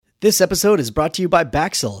This episode is brought to you by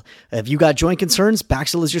Baxil. If you got joint concerns,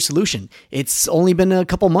 Baxil is your solution. It's only been a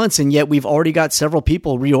couple months, and yet we've already got several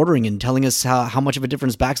people reordering and telling us how much of a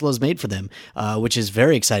difference Baxil has made for them, which is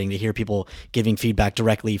very exciting to hear people giving feedback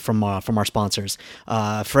directly from our sponsors.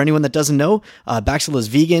 For anyone that doesn't know, Baxil is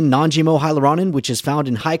vegan, non-GMO hyaluronan, which is found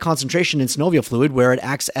in high concentration in synovial fluid, where it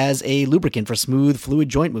acts as a lubricant for smooth, fluid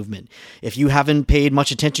joint movement. If you haven't paid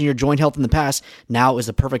much attention to your joint health in the past, now is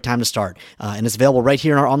the perfect time to start. And it's available right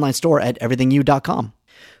here in our online store at everythingyou.com.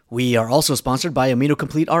 We are also sponsored by Amino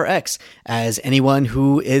Complete RX. As anyone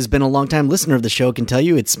who has been a longtime listener of the show can tell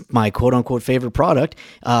you, it's my quote-unquote favorite product.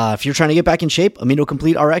 If you're trying to get back in shape, Amino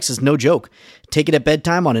Complete RX is no joke. Take it at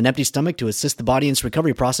bedtime on an empty stomach to assist the body in its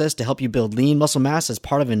recovery process to help you build lean muscle mass as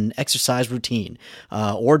part of an exercise routine,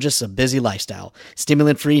 or just a busy lifestyle.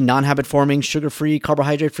 Stimulant-free, non-habit-forming, sugar-free,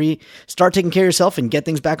 carbohydrate-free. Start taking care of yourself and get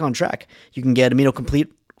things back on track. You can get Amino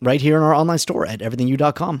Complete right here in our online store at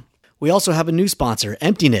everythingyou.com. We also have a new sponsor,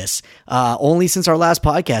 Emptiness. Only since our last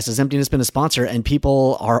podcast has Emptiness been a sponsor, and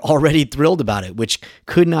people are already thrilled about it, which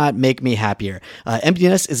could not make me happier.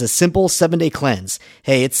 Emptiness is a simple 7-day cleanse.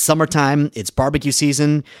 Hey, it's summertime, it's barbecue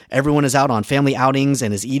season, everyone is out on family outings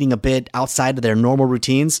and is eating a bit outside of their normal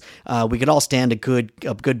routines. We could all stand a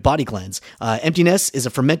good body cleanse. Emptiness is a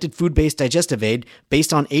fermented food-based digestive aid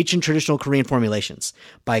based on ancient traditional Korean formulations.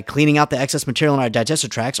 By cleaning out the excess material in our digestive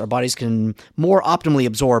tracts, our bodies can more optimally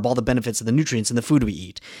absorb all the benefits of the nutrients in the food we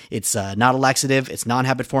eat. It's not a laxative. It's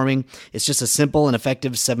non-habit forming. It's just a simple and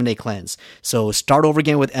effective 7-day cleanse. So start over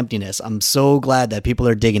again with Emptiness. I'm so glad that people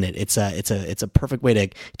are digging it. It's a perfect way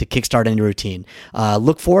to kickstart any routine.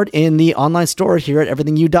 Look for it in the online store here at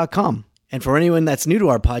everythingyou.com. And for anyone that's new to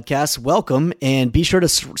our podcast, welcome, and be sure to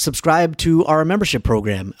subscribe to our membership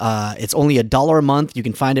program. It's only $1 a month. You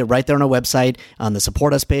can find it right there on our website on the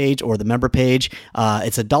Support Us page or the member page.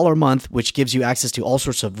 It's $1 a month, which gives you access to all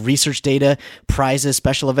sorts of research data, prizes,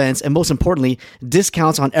 special events, and most importantly,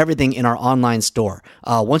 discounts on everything in our online store.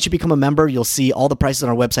 Once you become a member, you'll see all the prices on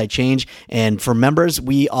our website change. And for members,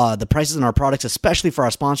 the prices on our products, especially for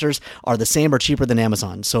our sponsors, are the same or cheaper than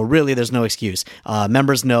Amazon. So really, there's no excuse.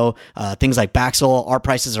 Members know things like Baxil, our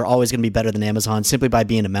prices are always going to be better than Amazon simply by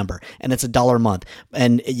being a member. And it's $1 a month.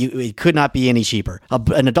 And it could not be any cheaper. And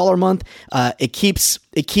 $1 a month, it keeps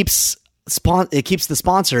the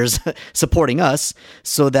sponsors supporting us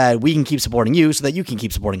so that we can keep supporting you, so that you can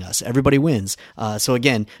keep supporting us. Everybody wins. So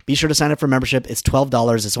again, be sure to sign up for membership. It's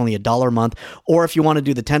 $12. It's only $1 a month. Or if you want to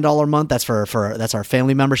do the $10 a month, that's that's our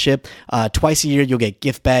family membership. Twice a year, you'll get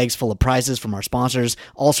gift bags full of prizes from our sponsors,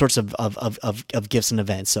 all sorts of gifts and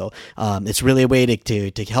events. So it's really a way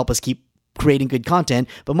to help us keep creating good content,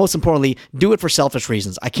 but most importantly, do it for selfish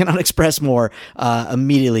reasons. I cannot express more.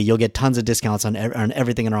 Immediately, you'll get tons of discounts on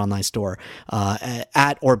everything in our online store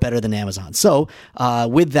at or better than Amazon. So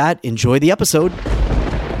with that, enjoy the episode.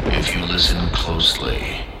 If you listen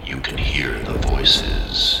closely, you can hear the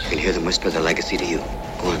voices. I can hear them whisper their legacy to you.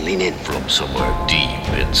 Go on, lean in. From somewhere deep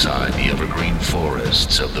inside the evergreen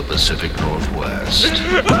forests of the Pacific Northwest.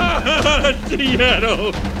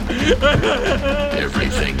 Seattle!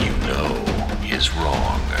 Everything you know is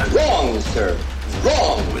wrong. Wrong, sir.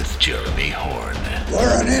 Wrong. With Jeremy Horn.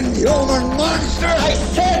 You're an inhuman monster. I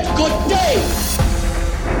said good day.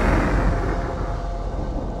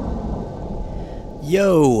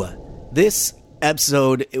 Yo, this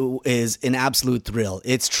episode is an absolute thrill.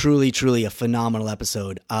 It's truly a phenomenal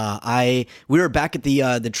episode. We were back at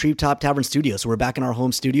the Treetop Tavern studio. So we're back in our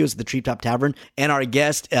home studios at the Treetop Tavern, and our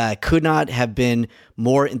guest could not have been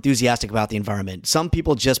more enthusiastic about the environment. Some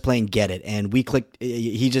people just plain get it, and we clicked.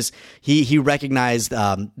 He recognized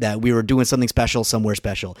that we were doing something special somewhere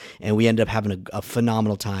special, and we ended up having a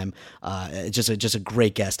phenomenal time. Just a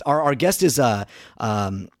great guest. Our guest is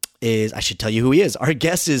I should tell you who he is. Our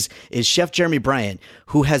guest is Chef Jeremy Bryant,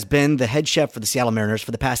 who has been the head chef for the Seattle Mariners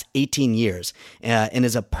for the past 18 years and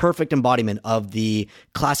is a perfect embodiment of the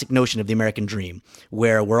classic notion of the American dream,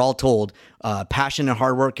 where we're all told passion and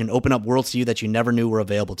hard work can open up worlds to you that you never knew were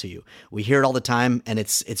available to you. We hear it all the time, and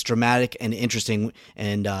it's dramatic and interesting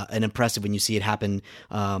and impressive when you see it happen.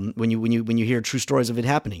 When you hear true stories of it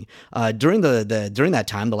happening. During that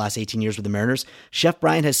time, the last 18 years with the Mariners, Chef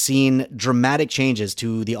Bryant has seen dramatic changes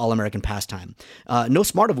to the All-American pastime. No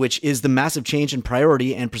smart of which is the massive change in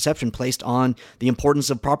priority and perception placed on the importance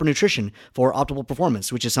of proper nutrition for optimal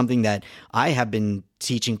performance, which is something that I have been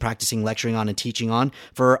teaching, practicing, lecturing on, and teaching on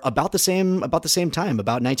for about the same time,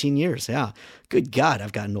 about 19 years. Yeah. Good God,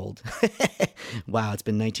 I've gotten old. Wow, it's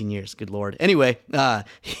been 19 years. Good Lord. Anyway,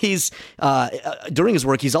 he's during his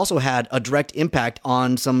work, he's also had a direct impact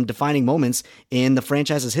on some defining moments in the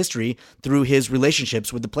franchise's history through his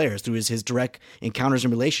relationships with the players, through his direct encounters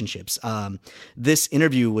and relationships. This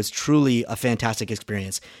interview was truly a fantastic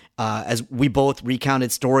experience. As we both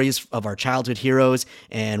recounted stories of our childhood heroes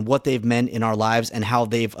and what they've meant in our lives and how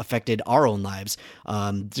they've affected our own lives,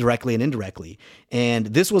 directly and indirectly. And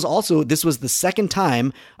this was the second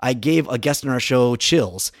time I gave a guest on our show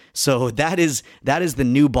chills. So that is the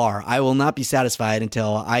new bar. I will not be satisfied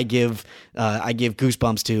until I give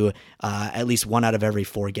goosebumps to at least 1 out of every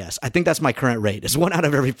 4 guests. I think that's my current rate. It's 1 out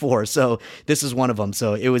of every 4. So this is one of them.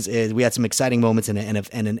 So we had some exciting moments and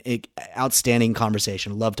an outstanding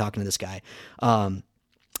conversation. Love talking to this guy.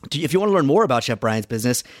 If you want to learn more about Chef Brian's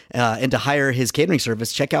business and to hire his catering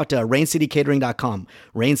service, check out RainCityCatering.com,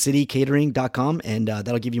 RainCityCatering.com, and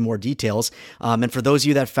that'll give you more details. And for those of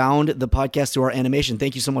you that found the podcast through our animation,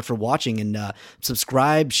 thank you so much for watching, and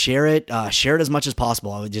subscribe, share it as much as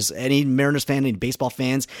possible. I would just, any Mariners fan, any baseball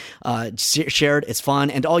fans, share it. It's fun.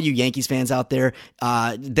 And all you Yankees fans out there,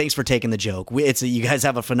 thanks for taking the joke. You guys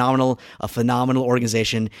have a phenomenal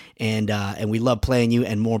organization, and we love playing you,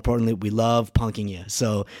 and more importantly, we love punking you.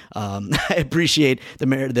 So I appreciate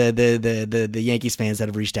the Yankees fans that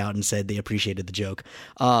have reached out and said they appreciated the joke.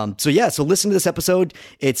 So listen to this episode.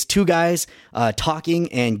 It's 2 guys talking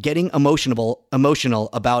and getting emotional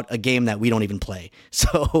about a game that we don't even play.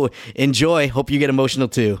 So enjoy. Hope you get emotional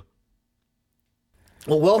too.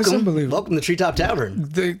 Well, welcome to Treetop Tavern.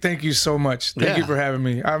 Thank you so much. Thank you for having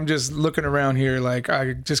me. I'm just looking around here like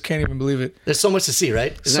I just can't even believe it. There's so much to see,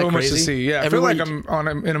 right? Isn't so that crazy? Much to see. Yeah, I feel like I'm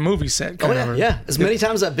in a movie set. As many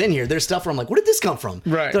times I've been here, there's stuff where I'm like, where did this come from?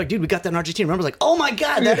 Right. They're like, dude, we got that in Argentina. Remember, like, oh my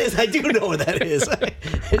God, I do know where that is.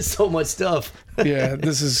 There's so much stuff. Yeah,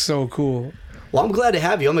 this is so cool. Well, I'm glad to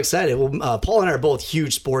have you. I'm excited. Well, Paul and I are both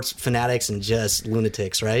huge sports fanatics and just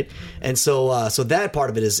lunatics, right? And so that part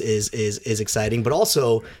of it is exciting, but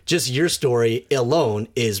also just your story alone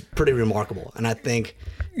is pretty remarkable. And I think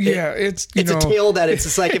it's a tale that it's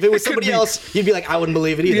just like, if it was somebody else, you'd be like, I wouldn't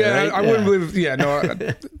believe it either. Yeah, right? I wouldn't believe it. Yeah,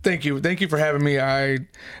 no. Thank you for having me. I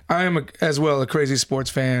am as well a crazy sports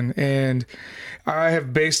fan, and I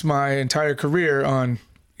have based my entire career on,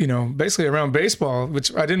 basically around baseball,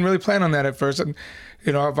 which I didn't really plan on that at first.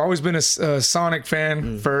 I've always been a Sonic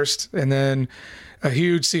fan first, and then a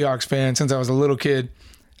huge Seahawks fan since I was a little kid.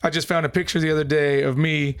 I just found a picture the other day of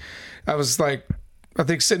me. I was like, I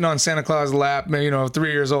think sitting on Santa Claus' lap,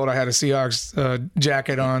 3 years old. I had a Seahawks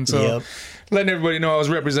jacket on, so letting everybody know I was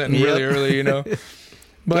representing really early,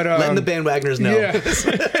 But letting the bandwagoners know. Yeah,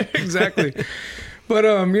 exactly. But,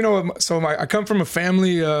 I come from a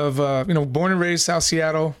family of, born and raised South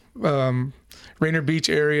Seattle, Rainier Beach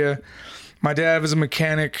area. My dad was a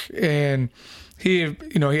mechanic, and he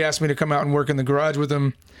asked me to come out and work in the garage with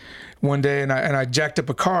him one day, and I jacked up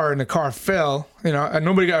a car, and the car fell. And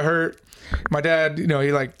nobody got hurt. My dad, he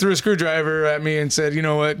threw a screwdriver at me and said, you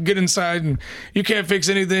know what, get inside, and you can't fix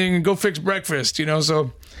anything, and go fix breakfast,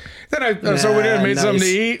 So then I went in and made something to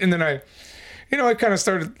eat, and then I kind of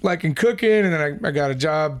started liking cooking, and then I got a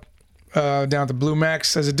job down at the Blue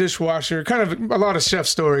Max as a dishwasher. Kind of a lot of chef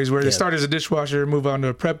stories where they start as a dishwasher, move on to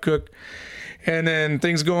a prep cook, and then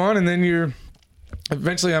things go on, and then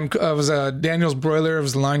eventually I was Daniel's Broiler. I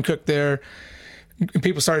was the line cook there. And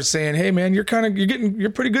people started saying, "Hey man, you're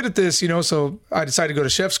pretty good at this," So I decided to go to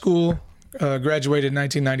chef school. Graduated in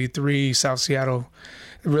 1993, South Seattle,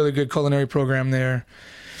 a really good culinary program there.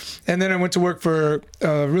 And then I went to work for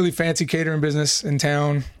a really fancy catering business in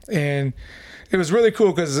town, and it was really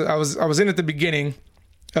cool because I was in at the beginning.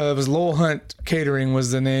 It was Lowell Hunt Catering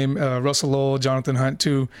was the name. Russell Lowell, Jonathan Hunt,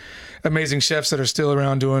 2 amazing chefs that are still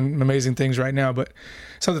around doing amazing things right now. But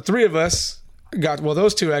so the 3 of us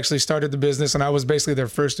those 2 actually started the business, and I was basically their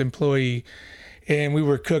first employee, and we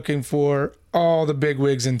were cooking for all the big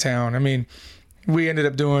wigs in town. I mean, we ended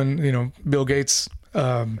up doing, Bill Gates,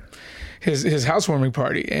 his housewarming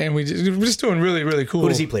party, and we're just doing really, really cool. Who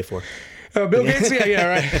does he play for? Bill Gates. Yeah,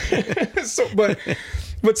 right. But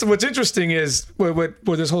what's interesting is where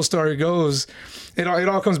this whole story goes. It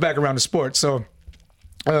all comes back around to sports. So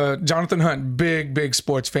Jonathan Hunt, big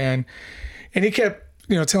sports fan, and he kept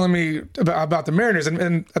telling me about the Mariners,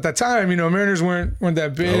 and at that time, Mariners weren't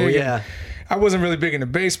that big. Oh yeah. I wasn't really big into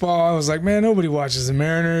baseball. I was like, man, nobody watches the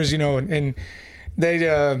Mariners, and they,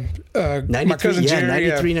 my cousin Jerry,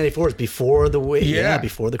 93, 94 is before the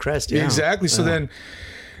before the crest. Yeah. Exactly. So then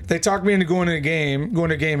they talked me into going to a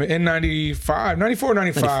game in 94,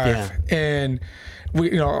 95. Yeah. And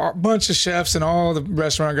we, a bunch of chefs and all the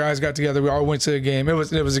restaurant guys got together. We all went to a game. It was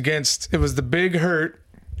the Big Hurt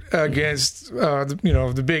against,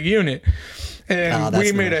 the big unit. And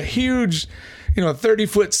we made a huge,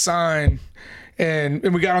 30-foot sign. And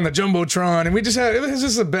we got on the Jumbotron, and it was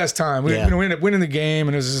just the best time. We ended up winning the game,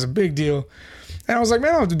 and it was just a big deal. And I was like,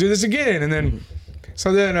 man, I'll have to do this again. And then,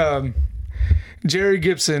 Jerry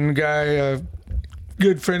Gibson, guy, a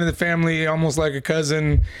good friend of the family, almost like a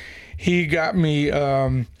cousin, he got me,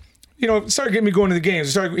 started getting me going to the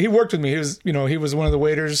games. He worked with me. He was one of the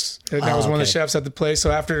waiters, and I was one of the chefs at the place. So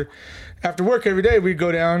after work every day, we'd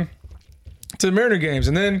go down to the Mariner games.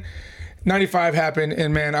 And then 95 happened,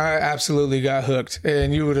 and man, I absolutely got hooked.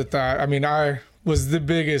 And you would have thought, I was the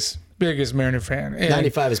biggest Mariner fan. And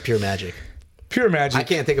 95 is pure magic. Pure magic. I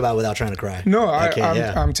can't think about it without trying to cry. No,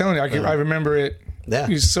 I'm telling you, I remember it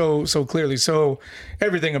so clearly. So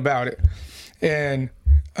everything about it. And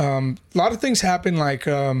a lot of things happened, like,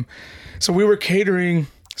 so we were catering.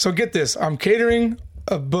 So get this, I'm catering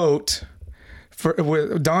a boat.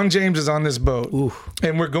 Don James is on this boat. Ooh.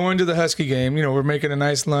 And we're going to the Husky game. We're making a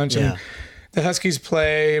nice lunch, and the Huskies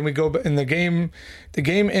play, and we go. And the game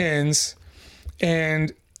ends,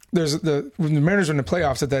 and the Mariners were in the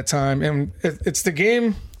playoffs at that time, and it's the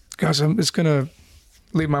game. Gosh, it's gonna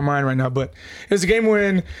leave my mind right now, but it was the game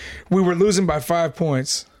when we were losing by 5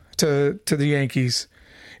 points to the Yankees,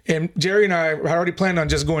 and Jerry and I had already planned on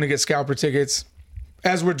just going to get scalper tickets.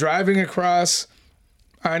 As we're driving across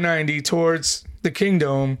I-90 towards the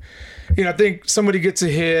Kingdome, I think somebody gets a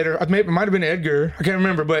hit, or it might have been Edgar. I can't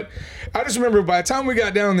remember, but I just remember by the time we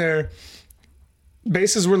got down there,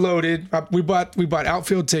 bases were loaded. We bought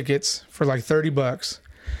outfield tickets for like $30.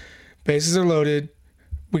 Bases are loaded.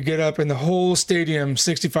 We get up, and the whole stadium,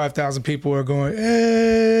 65,000 people are going,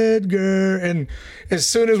 Edgar. And as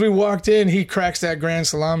soon as we walked in, he cracks that grand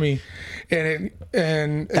salami. And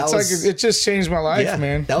it just changed my life,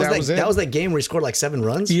 man. That was that game where he scored like 7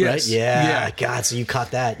 runs, right? Yeah. God, so you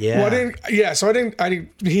caught that, Well,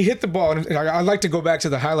 he hit the ball, and I like to go back to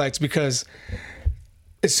the highlights, because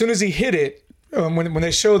as soon as he hit it, when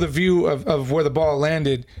they show the view of where the ball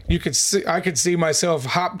landed, I could see myself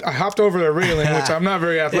I hopped over the railing, which I'm not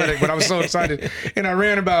very athletic, but I was so excited. And I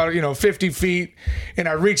ran about, 50 feet, and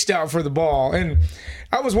I reached out for the ball. And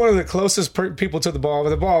I was one of the closest people to the ball, but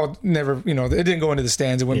the ball never, it didn't go into the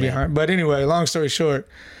stands. It went behind. But anyway, long story short,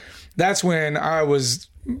 that's when I was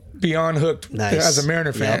beyond hooked as a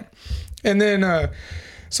Mariner fan. Yep. And then,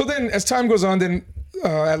 so then as time goes on, then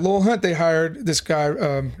at Lowell Hunt, they hired this guy,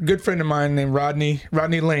 good friend of mine named Rodney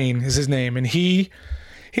Lane is his name. And he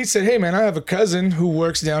said, hey, man, I have a cousin who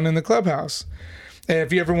works down in the clubhouse. And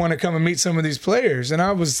if you ever want to come and meet some of these players. And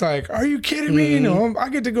I was like, are you kidding me? I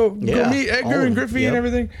get to go meet Edgar and Griffey and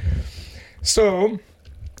everything. So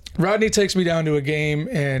Rodney takes me down to a game,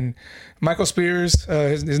 and Michael Spears,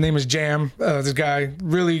 his name is Jam, this guy,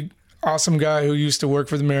 really awesome guy who used to work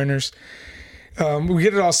for the Mariners. We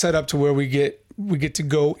get it all set up to where we get to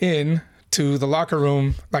go in to the locker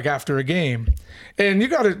room like after a game. And you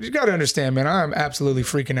gotta understand, man, I'm absolutely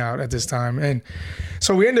freaking out at this time. And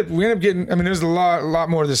so we end up getting, there's a lot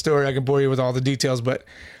more of the story. I can bore you with all the details, but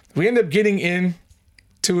we end up getting in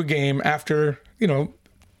to a game after,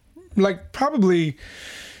 like probably,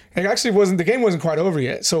 the game wasn't quite over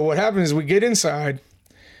yet. So what happens is we get inside,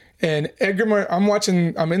 and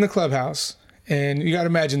I'm in the clubhouse, and you got to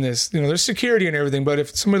imagine this, there's security and everything, but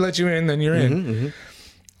if somebody lets you in, then you're in. Mm-hmm.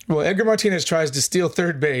 Well, Edgar Martinez tries to steal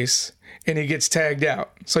third base, and he gets tagged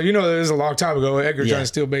out. So it was a long time ago, Edgar trying to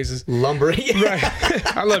steal bases. Lumbering.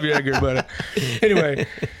 Right. I love you, Edgar, but anyway.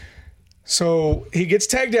 So he gets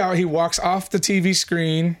tagged out. He walks off the TV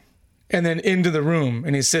screen and then into the room,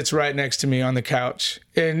 and he sits right next to me on the couch.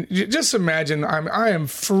 And just imagine, I am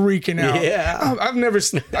freaking out. Yeah. I've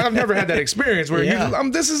never had that experience where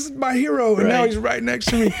this is my hero, and now he's right next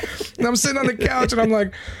to me. And I'm sitting on the couch, and I'm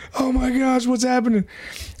like, oh my gosh, what's happening?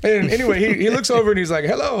 And anyway, he looks over and he's like,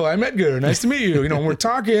 hello, I'm Edgar. Nice to meet you. And we're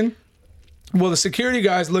talking. Well, the security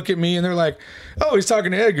guys look at me and they're like, oh, he's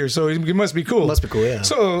talking to Edgar, so he must be cool. Must be cool, yeah.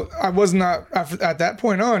 So I was not, at that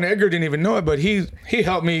point on, Edgar didn't even know it, but he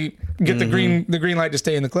helped me get the green light to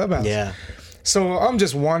stay in the clubhouse. Yeah. So I'm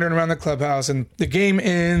just wandering around the clubhouse, and the game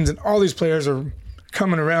ends, and all these players are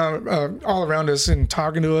coming around, all around us and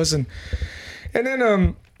talking to us. And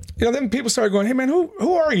then, then people started going, hey, man,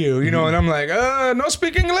 who are you? And I'm like, no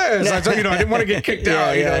speak English. I didn't want to get kicked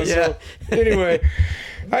out. So anyway,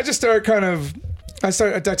 I just started I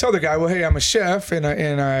tell the guy, well, hey, I'm a chef, and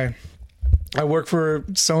I work for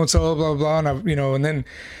so-and-so, blah, blah, blah. And and then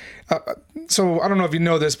so I don't know if you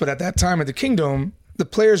know this, but at that time at the Kingdom, the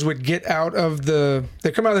players would get out of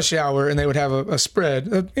they come out of the shower and they would have a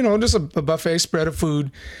spread, just a buffet spread of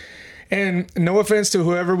food. And no offense to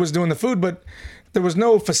whoever was doing the food, but there was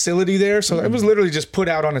no facility there. So it was literally just put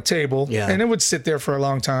out on a table and it would sit there for a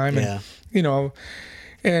long time. And,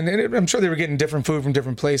 I'm sure they were getting different food from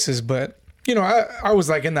different places, but I was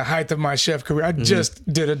like in the height of my chef career. I just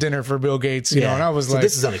did a dinner for Bill Gates, and I was like,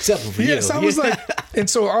 this is unacceptable for you. Yes, I was like, and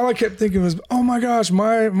so all I kept thinking was, oh my gosh,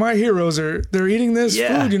 my heroes they're eating this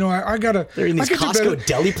food. I gotta. They're eating these Costco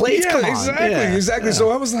deli plates. Yeah, come on. Exactly. Yeah.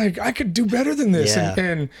 So I was like, I could do better than this,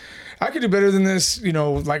 and I could do better than this,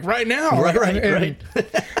 like right now. Right.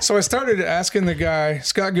 So I started asking the guy,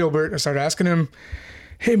 Scott Gilbert. I started asking him,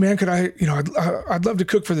 hey man, could I, I'd love to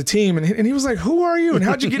cook for the team. And he was like, who are you? And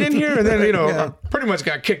how'd you get in here? And then, I pretty much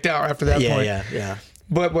got kicked out after that point. Yeah.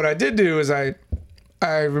 But what I did do is I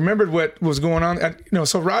remembered what was going on.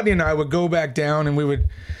 So Rodney and I would go back down and we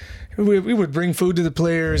would bring food to the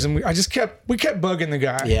players, and we kept bugging the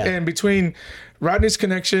guy. Yeah. And between Rodney's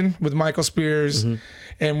connection with Michael Spears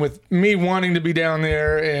and with me wanting to be down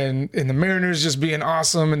there and the Mariners just being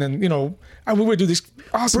awesome, and then, we would do these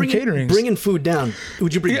awesome caterings. Bringing food down.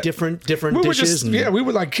 Would you bring different dishes? We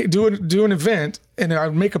would like do an event, and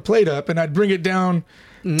I'd make a plate up and I'd bring it down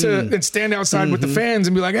and stand outside with the fans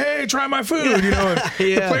and be like, hey, try my food, and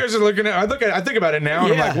the players are looking at, I think about it now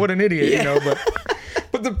and I'm like, what an idiot,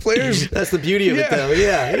 but the players. That's the beauty of it, though.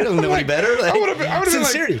 Yeah, you don't know any better. I would have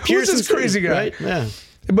sincerity, been like, pure who's this crazy guy? Right? Yeah.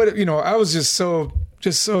 But I was just so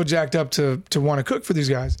jacked up to want to cook for these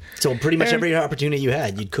guys. So pretty much every opportunity you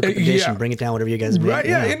had, you'd cook up a dish and bring it down, whatever you guys made. Right?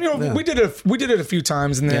 Yeah. And we did it a few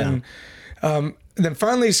times, and then then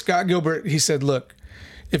finally Scott Gilbert, he said, look,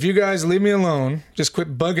 if you guys leave me alone, just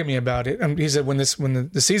quit bugging me about it. He said, when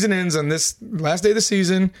the season ends on this last day of the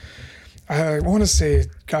season, I want to say,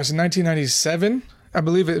 gosh, in 1997. I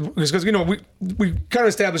believe it was because, we kind of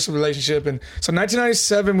established a relationship. And so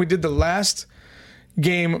 1997, we did the last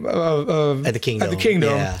game of at the Kingdom.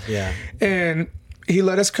 Yeah. And he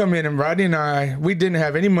let us come in, and Rodney and I, we didn't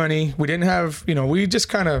have any money. We didn't have, we just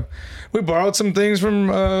we borrowed some things from,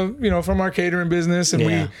 from our catering business,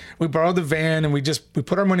 and we borrowed the van, and we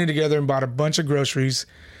put our money together and bought a bunch of groceries,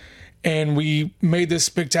 and we made this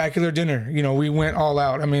spectacular dinner. We went all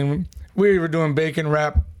out. I mean, we were doing bacon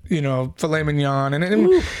wrap, filet mignon,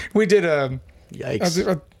 and we did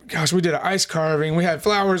we did an ice carving. We had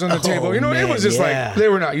flowers on the table. Man, it was just like they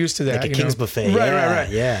were not used to that. Like a King's buffet. Right.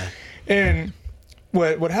 Yeah. And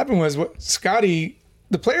what happened was, Scotty,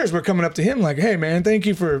 the players were coming up to him like, hey man, thank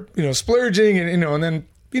you for splurging, and then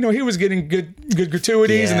he was getting good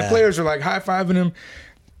gratuities, and the players were like high-fiving him.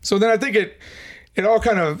 So then I think it all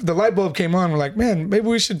kind of, the light bulb came on. We're like, man, maybe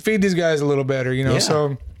we should feed these guys a little better,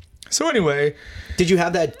 So anyway, did you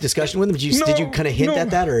have that discussion with them? Did you kind of hint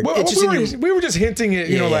at that, or we were just hinting it?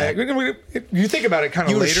 You think about it kind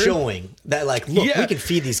of later. You were showing that, like, look, we can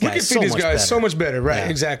feed these guys. So much better, right? Yeah.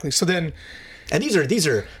 Exactly. So then, and these are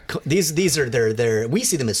their we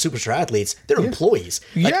see them as superstar athletes. They're employees.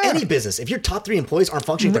 Like any business, if your top 3 employees aren't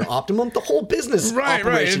functioning at an optimum, the whole business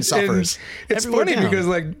operation suffers. And it's funny because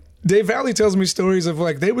like, Dave Valley tells me stories of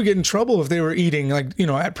like they would get in trouble if they were eating like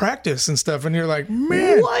at practice and stuff, and you're like,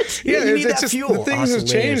 man, what? Yeah, you need that just, fuel. The things have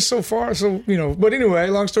changed so far. So but anyway,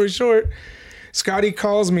 long story short, Scotty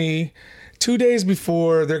calls me 2 days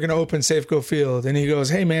before they're going to open Safeco Field, and he goes,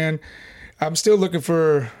 hey man, I'm still looking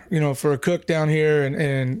for a cook down here,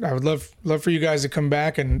 and I would love for you guys to come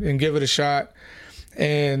back and give it a shot.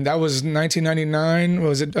 And that was 1999.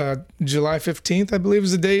 Was it July 15th? I believe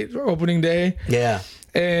was the date, opening day. Yeah.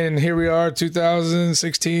 And here we are,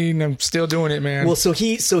 2016. I'm still doing it, man. Well, so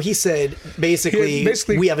he said basically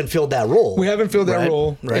we haven't filled that role. We haven't filled that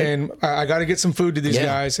role, right. And I got to get some food to these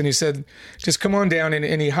guys. And he said, just come on down.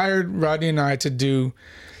 And he hired Rodney and I to do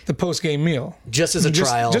the post game meal, just as a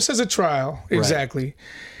trial. Just as a trial, exactly. Right.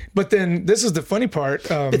 But then this is the funny part.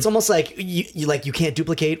 It's almost like you can't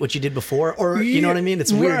duplicate what you did before, or you know what I mean.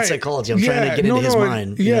 It's weird psychology. I'm trying to get into his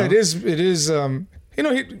mind. It is. It is.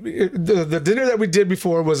 The dinner that we did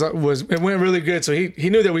before was it went really good. So he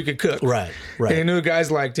knew that we could cook. Right. And he knew the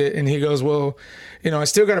guys liked it. And he goes, well, I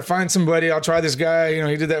still got to find somebody. I'll try this guy.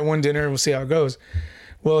 He did that one dinner, and we'll see how it goes.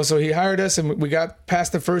 Well, so he hired us, and we got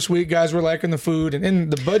past the first week. Guys were liking the food,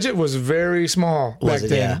 and the budget was very small back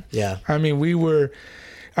then. Yeah. I mean, we were,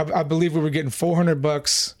 I believe we were getting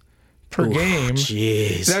 $400 per game.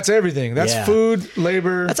 Jeez. That's everything. That's food,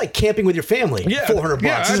 labor. That's like camping with your family. Yeah. $400.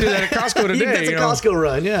 Yeah, I do that at Costco today. That's a Costco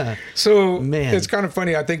run, yeah. So it's kind of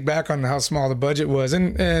funny. I think back on how small the budget was,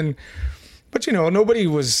 but nobody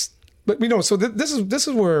was but so this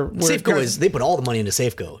is where Safeco is, they put all the money into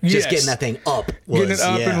Safeco. Just getting that thing up. Getting it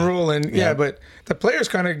up and rolling. Yeah, but the players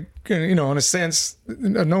kind of, in a sense,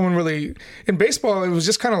 no one really, in baseball, it was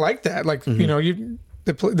just kind of like that. Like,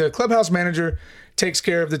 the clubhouse manager takes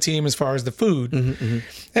care of the team as far as the food.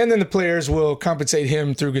 And then the players will compensate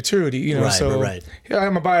him through gratuity, I'm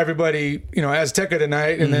going to buy everybody, Azteca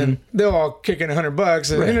tonight, and then they'll all kick in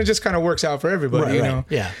 $100, and it just kind of works out for everybody,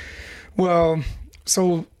 Yeah. Well,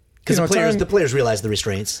 so... Because the players realize the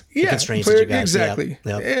restraints, the constraints that you got. Exactly.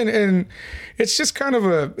 Yep. And it's just kind of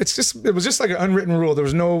it was just like an unwritten rule. There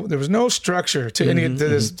was no structure to any to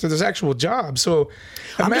this actual job. So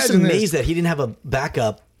I'm just amazed that he didn't have a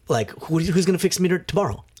backup. Like, who's going to fix me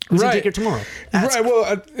tomorrow? Who's going to take care tomorrow? That's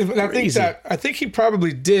Well, I think he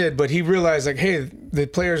probably did, but he realized, like, hey, the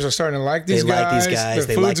players are starting to like these guys.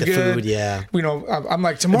 They like the food. Yeah. I'm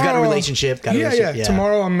like, tomorrow. We've got a relationship. Yeah.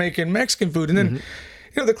 Tomorrow I'm making Mexican food, and then.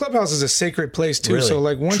 The clubhouse is a sacred place too. Really? So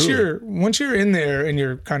like once you're in there and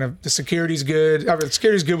you're kind of, the security's good. The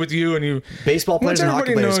security's good with you, and you baseball players and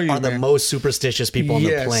hockey players are the most superstitious people on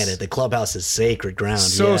the planet. The clubhouse is sacred ground.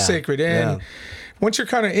 So sacred. And once you're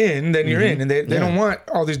kind of in, then you're in, and they don't want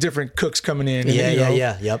all these different cooks coming in. And,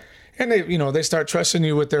 Yep. And they start trusting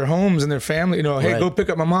you with their homes and their family. Hey, go pick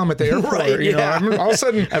up my mom at the airport. All of a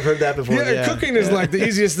sudden, I've heard that before. Cooking is like the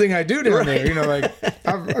easiest thing I do down there.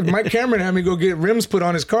 Mike Cameron had me go get rims put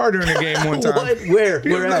on his car during a game one time. What?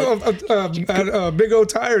 Where at Big O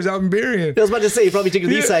Tires out in Burien. I was about to say, he probably took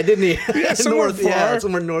the east side, didn't he? Yeah, somewhere far. Yeah,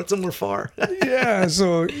 somewhere north, somewhere far. Yeah,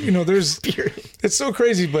 so it's so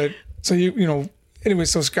crazy, but so anyway,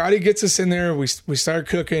 so Scotty gets us in there. We start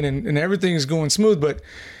cooking, and everything's going smooth, but.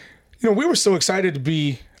 We were so excited to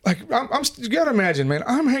be like, you gotta imagine, man,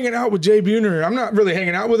 I'm hanging out with Jay Buhner. I'm not really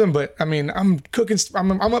hanging out with him, but I mean, I'm cooking,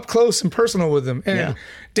 I'm up close and personal with him. And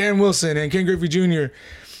Dan Wilson and Ken Griffey Jr.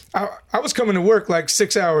 I was coming to work like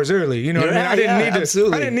 6 hours early. I mean? I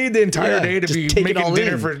didn't need the entire day to be making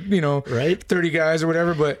dinner for, 30 guys or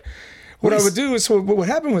whatever. But what I would do is, what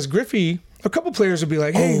happened was Griffey, a couple players would be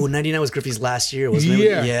like, hey. 99 was Griffey's last year, wasn't it?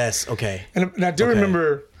 Yeah. Yes. Okay. And I do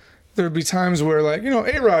remember, there would be times where, like,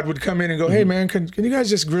 A-Rod would come in and go, hey, man, can you guys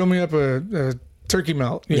just grill me up a turkey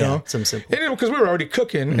melt, you know? Something simple. Because we were already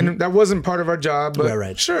cooking, and that wasn't part of our job. But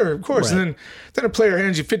right. Sure, of course. Right. And then a player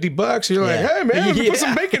hands you $50, you're like, hey, man, put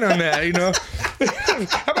some bacon on that,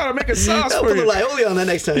 How about I make a sauce for you? Put a aioli on that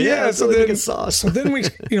next time. So then, make a sauce. So then we,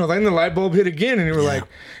 then the light bulb hit again, and we were like,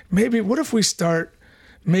 maybe, what if we start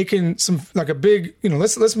making some, like a big,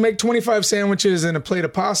 let's make 25 sandwiches and a plate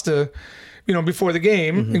of pasta, before the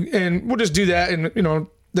game, and we'll just do that. And we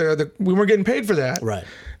weren't getting paid for that, right?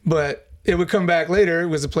 But it would come back later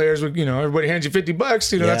because the players would, everybody hands you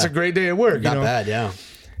 $50. That's a great day at work. Not bad, yeah.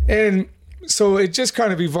 And so it just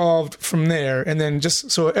kind of evolved from there. And then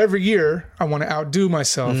so every year I want to outdo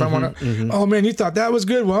myself. I want to. Oh man, you thought that was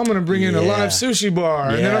good? Well, I'm going to bring in a live sushi bar,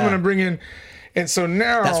 and then I'm going to bring in. And so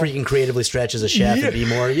now that's where you can creatively stretch as a chef and be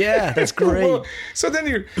more. Yeah, that's great. Well, so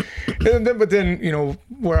then but then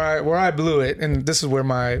where I blew it, and this is where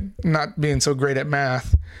my not being so great at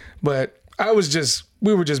math, but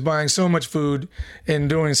we were just buying so much food and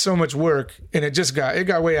doing so much work, and it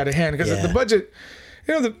got way out of hand because the budget.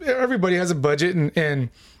 Everybody has a budget, and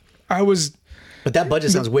I was. But that budget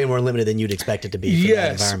sounds way more limited than you'd expect it to be for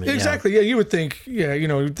that environment. Exactly. Yeah, you would think. Yeah,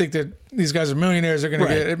 you'd think that these guys are millionaires. They're going to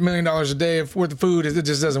get $1 million a day worth of food. It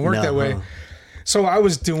just doesn't work that way. So I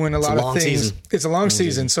was doing a lot of things. Season. It's a long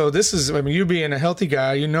season. So this is, you being a healthy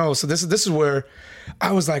guy, So this is where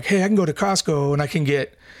I was like, hey, I can go to Costco and I can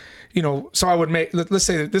get, So I would make. Let's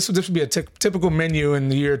say that this would be a typical menu in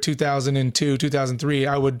the year 2002, 2003.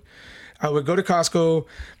 I would go to Costco.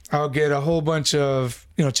 I'll get a whole bunch of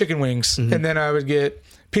chicken wings, and then I would get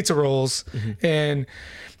pizza rolls, and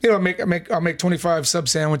I'll make 25 sub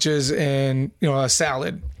sandwiches and a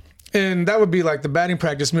salad, and that would be like the batting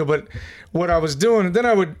practice meal. But what I was doing, then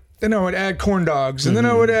I would add corn dogs, and then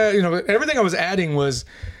I would add everything I was adding was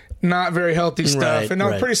not very healthy stuff, and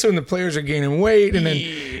now pretty soon the players are gaining weight, and then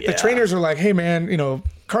the trainers are like, hey man,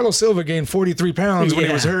 Carlos Silva gained 43 pounds when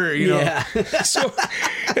he was hurt, So,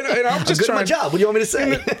 and I'm just trying. My job. What do you want me to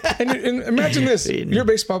say? And imagine this: you're a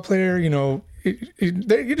baseball player. You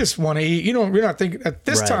just want to eat. You're not thinking at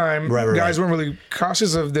this time. Guys weren't really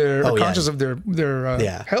cautious of their conscious of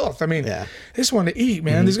their health. I mean, they just want to eat,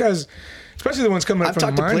 man. These guys. Especially the ones coming up from the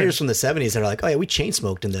minors. I've talked to players from the 70s that are like, oh yeah, we chain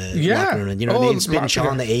smoked in the locker room. And, what I mean? Spit and chaw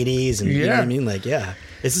in the 80s. And you know what I mean? Like,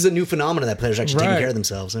 this is a new phenomenon that players are actually taking care of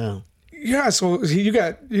themselves. Yeah. Yeah. So you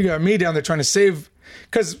got me down there trying to save,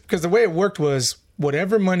 because the way it worked was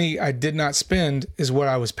whatever money I did not spend is what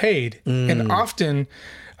I was paid. And often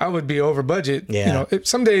I would be over budget. Yeah.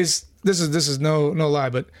 Some days this is no lie,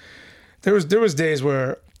 but there was days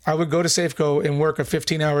where I would go to Safeco and work a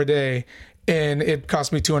 15-hour day, and it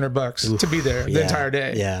cost me $200 to be there the entire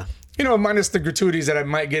day. Yeah. You know, minus the gratuities that I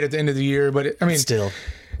might get at the end of the year, but Still.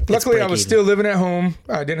 Luckily, I was still living at home.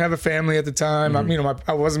 I didn't have a family at the time.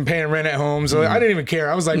 I wasn't paying rent at home, so I didn't even care.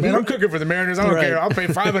 I was like, man, I'm cooking for the Mariners. I don't care. I'll pay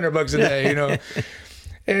 $500 a day, you know.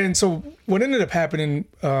 And so what ended up happening,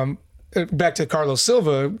 back to Carlos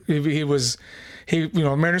Silva, Mariners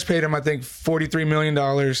paid him, I think, $43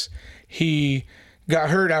 million. He got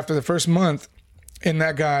hurt after the first month, and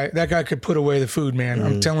that guy could put away the food, man.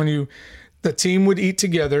 I'm telling you. The team would eat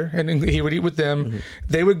together, and he would eat with them.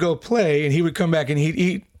 They would go play, and he would come back, and he'd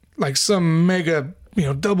eat like some mega,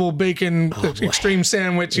 double bacon extreme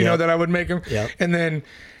sandwich, you know, that I would make him. Yep. And then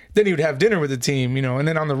he would have dinner with the team, and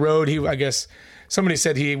then on the road, I guess somebody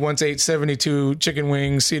said he once ate 72 chicken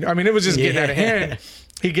wings. It was just getting out of hand.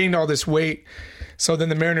 He gained all this weight. So then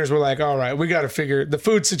the Mariners were like, all right, we got to figure the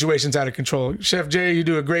food situation's out of control. Chef Jay, you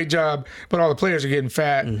do a great job, but all the players are getting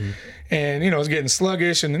fat and, it's getting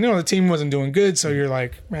sluggish and, the team wasn't doing good. So you're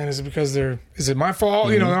like, man, is it my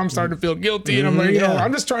fault? I'm starting to feel guilty. And I'm like,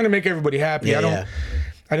 I'm just trying to make everybody happy. I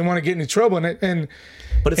didn't want to get in trouble. But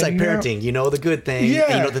it's like parenting, you know the good thing,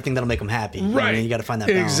 and you know the thing that'll make them happy. Right. You got to find that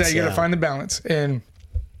balance. Exactly. You got to find the balance. And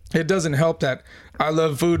it doesn't help that I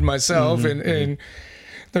love food myself. And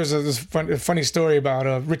there's this funny story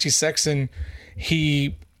about Richie Sexton.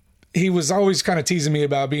 He was always kind of teasing me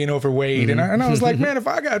about being overweight. And I was like, man, if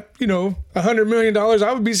I got, $100 million,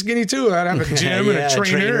 I would be skinny too. I'd have a gym and a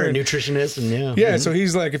trainer. A nutritionist. And yeah. So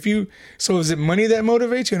he's like, so is it money that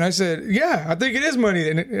motivates you? And I said, yeah, I think it is money.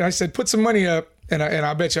 And I said, put some money up and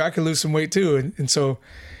I bet you I could lose some weight too. And so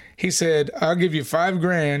he said, I'll give you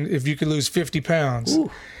 $5,000 if you could lose 50 pounds. Ooh.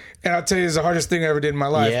 And I'll tell you, it's the hardest thing I ever did in my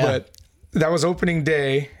life, but that was opening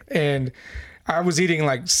day, and I was eating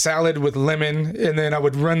like salad with lemon, and then I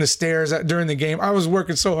would run the stairs during the game. I was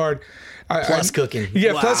working so hard. Plus cooking.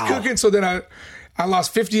 Yeah, plus cooking. So then I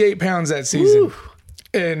lost 58 pounds that season. Woo.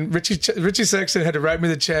 And Richie Sexton had to write me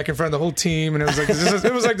the check in front of the whole team, and it was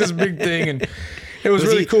like this big thing, and it was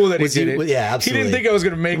really cool that he did it. Yeah, absolutely. He didn't think I was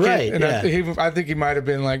going to make it, and I think he might have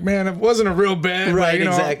been like, man, it wasn't a real bet. Right, like,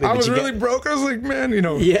 exactly. I was really broke. I was like, man,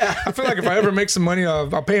 I feel like if I ever make some money,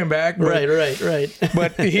 I'll pay him back. But, Right.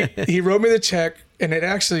 But he wrote me the check, and it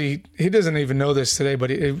actually, he doesn't even know this today,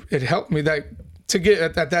 but it helped me to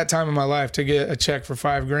get at that time in my life to get a check for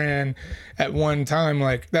 $5,000 at one time,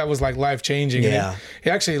 like that was like life changing. Yeah, it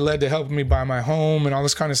actually led to helping me buy my home and all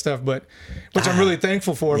this kind of stuff. But which I'm really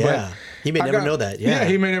thankful for. Yeah, but he may never know that. Yeah,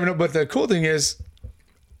 he may never know. But the cool thing is,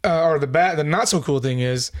 the not so cool thing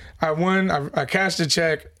is, I won. I cashed a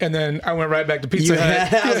check, and then I went right back to Pizza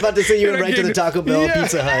Hut. I was about to say you went right to the Taco Bell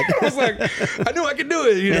Pizza Hut. I was like, I knew I could do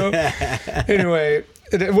it. Anyway,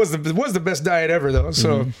 it was the best diet ever though.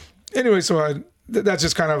 So anyway, that's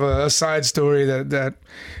just kind of a side story that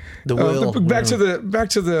back to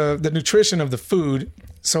the nutrition of the food.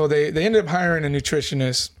 So they ended up hiring a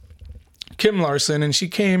nutritionist, Kim Larson, and she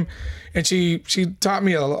came and she taught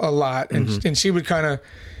me a lot, and she would kind of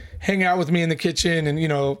hang out with me in the kitchen, and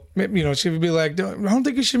she would be like, I don't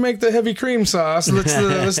think you should make the heavy cream sauce. Let's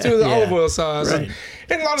do the olive oil sauce. Right.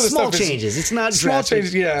 And a lot of the small changes. It's not small drastic.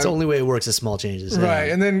 changes. Yeah, it's the only way it works is small changes.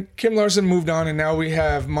 Right. And then Kim Larson moved on, and now we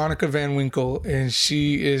have Monica Van Winkle, and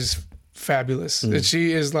she is fabulous. And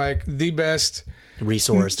she is like the best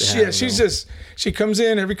resource to have. Yeah, she comes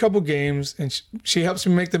in every couple games, and she helps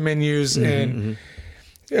me make the menus, and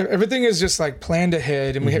everything is just like planned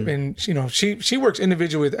ahead. And she works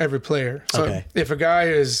individually with every player. So if a guy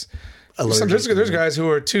is there's guys who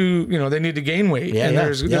are too, they need to gain weight, and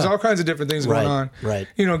there's all kinds of different things going on. Right.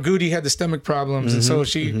 Goody had the stomach problems, and so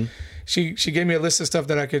she gave me a list of stuff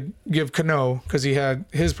that I could give Cano because he had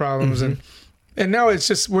his problems, and now it's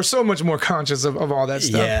just we're so much more conscious of all that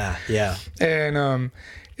stuff. Yeah. And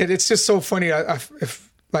it's just so funny. If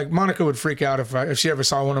like Monica would freak out if she ever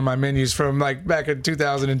saw one of my menus from like back in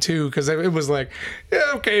 2002, because it was like,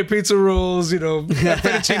 pizza rolls,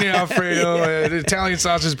 fettuccine Alfredo, Italian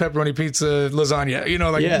sausage, pepperoni pizza, lasagna,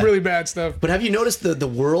 really bad stuff. But have you noticed the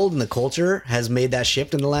world and the culture has made that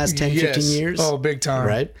shift in the last 10, 15 years? Oh, big time.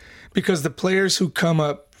 Right. Because the players who come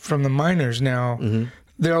up from the minors now,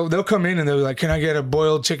 they'll come in and they'll be like, can I get a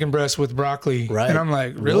boiled chicken breast with broccoli? Right. And I'm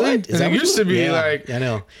like, really? What? And it used to be like, I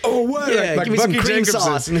know. Oh, what? Yeah, like give me Bucky some cream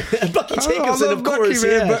Jacobson. Sauce. Bucky Jacobson, of course.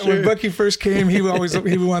 Bucky, man. Yeah, When Bucky first came, he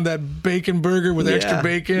would want that bacon burger with extra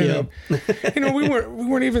bacon. Yep. And, we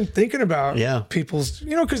weren't even thinking about people's,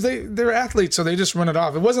 because they're athletes, so they just run it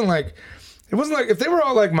off. It wasn't like if they were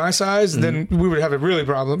all like my size, then we would have a really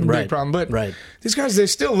big problem. But these guys, they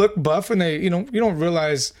still look buff, and they, you don't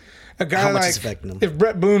realize a guy how much like it's affecting them. if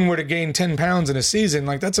Brett Boone were to gain 10 pounds in a season,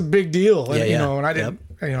 like that's a big deal. And, you know, and I didn't,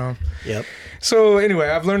 you know. Yep. So anyway,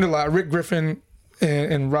 I've learned a lot. Rick Griffin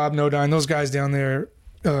and Rob Nodine, those guys down there.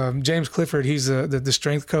 James Clifford, he's the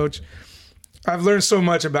strength coach. I've learned so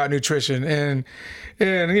much about nutrition, and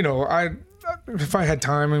you know, if I had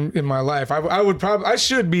time in my life, I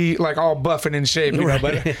should be like all buff and in shape, you know.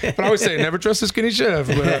 But I always say never trust a skinny chef.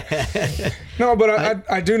 But no, but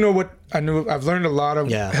I do know what I knew. I've learned a lot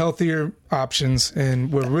of healthier options,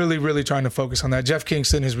 and we're really trying to focus on that. Jeff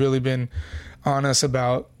Kingston has really been on us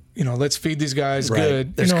about, you know, let's feed these guys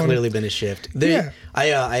good. There's you know, clearly been a shift.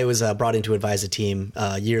 I was brought in to advise a team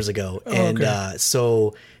years ago, and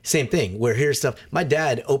so same thing. Where here's stuff. My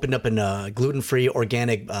dad opened up a gluten-free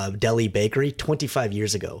organic deli bakery 25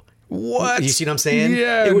 years ago. What? You see what I'm saying?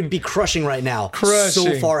 Yeah. It would be crushing right now.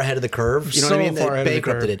 So far ahead of the curve. You know what I mean? They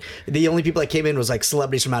bankrupted it. The only people that came in was like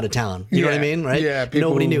celebrities from out of town. You know what I mean? Right? Yeah.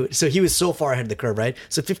 Nobody knew it. So he was so far ahead of the curve, right?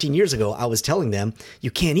 So 15 years ago, I was telling them,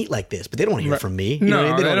 you can't eat like this, but they don't want to hear from me. You know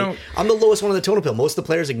what I mean? They don't. I'm the lowest one on the totem pole. Most of the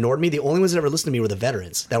players ignored me. The only ones that ever listened to me were the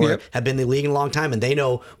veterans that have been in the league a long time, and they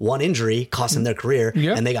know one injury cost them their career,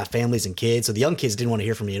 and they got families and kids. So the young kids didn't want to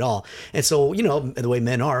hear from me at all. And so, you know, the way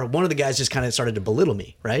men are, one of the guys just kind of started to belittle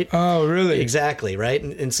me, right? Oh, really? Exactly, right?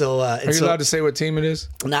 And so... are you allowed to say what team it is?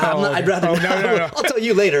 Nah, I'm not, I'd rather... No. I'll tell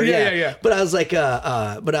you later. Yeah. But I was like...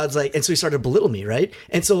 and so he started to belittle me, right?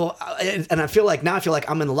 And so... And I feel like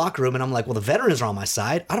I'm in the locker room and I'm like, well, the veterans are on my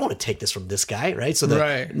side. I don't want to take this from this guy, right? So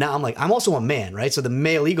now I'm like, I'm also a man, right? So the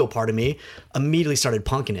male ego part of me immediately started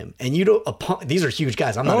punking him. And you don't... these are huge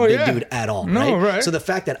guys. I'm not a big dude at all, right? So the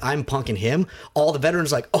fact that I'm punking him, all the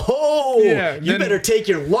veterans are like, you better take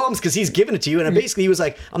your lumps because he's giving it to you. And basically he was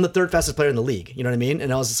like, I'm the third fastest player in the league. You know what I mean?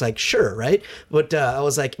 And I was just like, sure, right? But I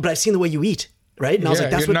was like, but I've seen the way you eat. Right? And I was like,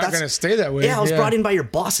 that's not going to stay that way. Yeah, I was brought in by your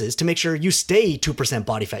bosses to make sure you stay 2%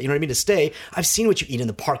 body fat. You know what I mean? To stay. I've seen what you eat in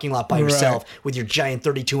the parking lot by yourself with your giant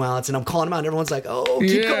 32 ounce. And I'm calling him out and everyone's like,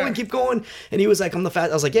 keep going. And he was like, I'm the fast.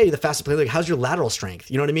 I was like, yeah, you're the fastest player. Like, how's your lateral strength?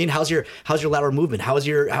 You know what I mean? How's your lateral movement? How's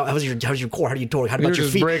your core? How do you torque? How about your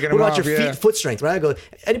feet? What about your feet, foot strength? Right? I go,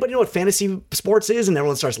 anybody know what fantasy sports is? And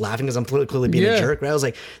everyone starts laughing because I'm clearly being a jerk. Right? I was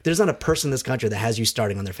like, there's not a person in this country that has you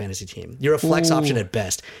starting on their fantasy team. You're a flex option at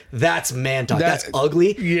best. That's man talk. That's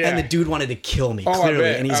ugly. Yeah. And the dude wanted to kill me,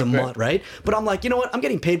 clearly, and he's a mutt, right? But I'm like, you know what? I'm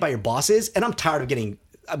getting paid by your bosses, and I'm tired of getting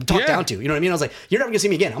talked down to. You know what I mean? I was like, you're never going to see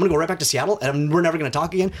me again. I'm going to go right back to Seattle, and we're never going to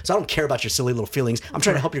talk again, so I don't care about your silly little feelings. I'm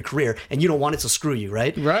trying to help your career, and you don't want it, so screw you,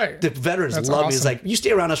 right? Right. The veterans love me. It's like, you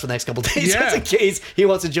stay around us for the next couple of days. That's in case he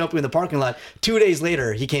wants to jump in the parking lot. 2 days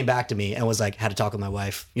later, he came back to me and was like, had to talk with my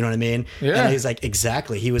wife. You know what I mean? Yeah. And he's like,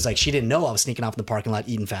 exactly. He was like, she didn't know I was sneaking off in the parking lot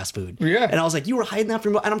eating fast food. Yeah. And I was like, you were hiding that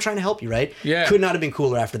from me, and I'm trying to help you, right? Yeah. Could not have been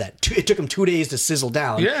cooler after that. It took him 2 days to sizzle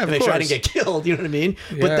down to make sure I didn't get killed. You know what I mean?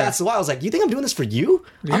 But that's why I was like, you think I'm doing this for you?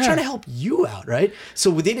 I'm trying to help you out, right?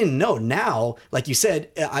 So they didn't know. Now, like you said,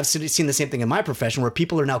 I've seen the same thing in my profession where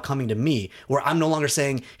people are now coming to me, where I'm no longer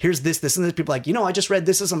saying, here's this, and this. People are like, you know, I just read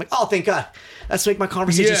this. I'm like, oh, thank God. That's make my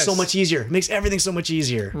conversation so much easier. It makes everything so much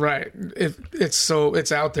easier. Right. It's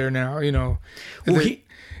out there now, you know. Well,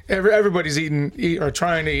 everybody's eating or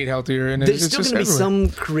trying to eat healthier, and there's it's still going to be some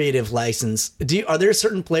creative license. Are there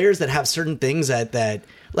certain players that have certain things that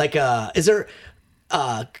like is there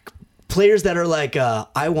players that are like,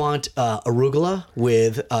 I want arugula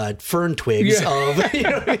with fern twigs of, you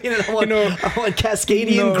know what I mean? I want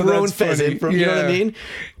Cascadian grown pheasant from, you know what I mean?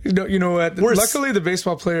 You know what? Luckily, the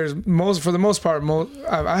baseball players, for the most part,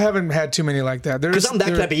 I haven't had too many like that. Because I'm that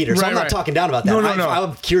type of eater, so I'm not talking down about that. No.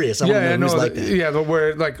 I'm curious. I want to know who's like that. Yeah, but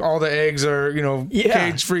where like all the eggs are,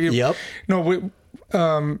 cage free. Yep.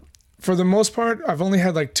 For the most part, I've only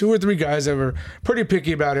had like 2 or 3 guys that were pretty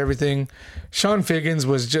picky about everything. Sean Figgins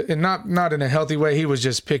was just, and not in a healthy way. He was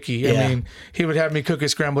just picky. Yeah. I mean, he would have me cook his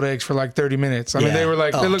scrambled eggs for like 30 minutes. I mean, they were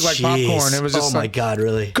like, they looked like popcorn. It was just my God,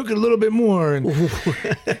 really? Cook it a little bit more. And,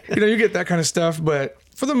 you get that kind of stuff. But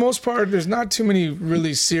for the most part, there's not too many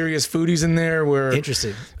really serious foodies in there where.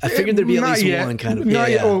 Interesting. I figured there'd be at least one kind of. Not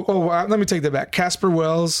yet. Let me take that back. Casper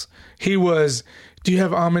Wells, he was. Do you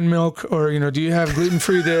have almond milk, or do you have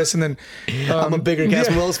gluten-free this? And then I'm a bigger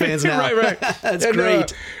Casper Wells fan now. right. That's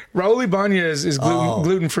great. Raul Ibanez is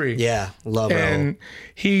gluten-free. Yeah, love Raul. And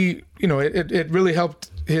he, it really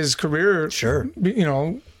helped his career. Sure. It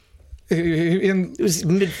was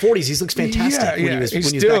mid-40s. He looks fantastic when he was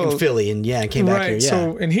back in Philly and came back here. Yeah.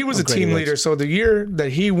 So, and he was a team leader. So the year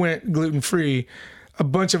that he went gluten-free, a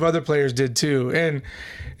bunch of other players did too.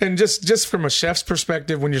 And just from a chef's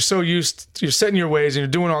perspective, when you're so you're setting your ways and you're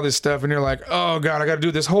doing all this stuff and you're like, oh God, I got to do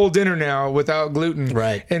this whole dinner now without gluten.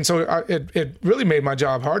 Right. And so it really made my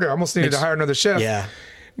job harder. I almost needed to hire another chef. Yeah.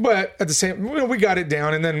 But at the same, we got it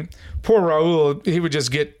down, and then poor Raul, he would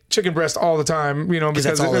just get chicken breast all the time, because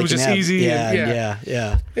that's all it they was can just have. easy.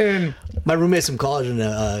 Yeah. And My roommate's from college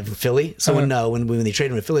in Philly. So when they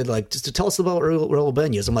traded him to Philly, they're like, just to tell us about Raul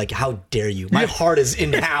Benyes. I'm like, how dare you? My heart is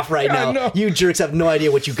in half right I now. know. You jerks have no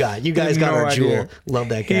idea what you got. You guys got no our idea. jewel. Love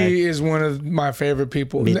that guy. He is one of my favorite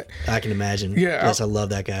people. I can imagine. Yeah, Yes, I love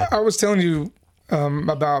that guy. I was telling you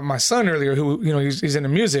about my son earlier, who he's into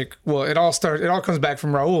music. Well, it all comes back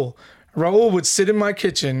from Raul. Raul would sit in my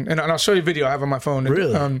kitchen, and I'll show you a video I have on my phone.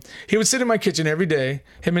 Really? He would sit in my kitchen every day,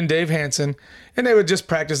 him and Dave Hansen, and they would just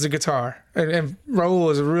practice the guitar. And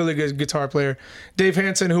Raul is a really good guitar player. Dave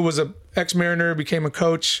Hansen, who was a ex-Mariner, became a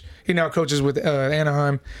coach. He now coaches with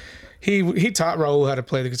Anaheim. He taught Raul how to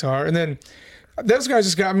play the guitar, and then those guys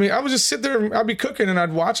just got me. I would just sit there, I'd be cooking, and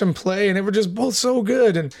I'd watch them play, and they were just both so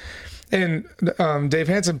good. And Dave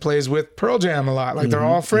Hansen plays with Pearl Jam a lot. Like, they're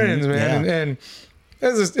all friends, man. Yeah. And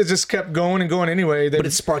it just kept going and going anyway. But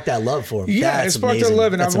it sparked that love for him. Yeah, That's it sparked amazing. that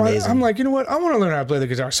love. And That's amazing. I'm like, you know what? I want to learn how to play the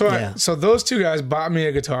guitar. So so those two guys bought me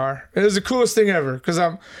a guitar. It was the coolest thing ever, because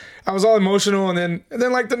I was all emotional. And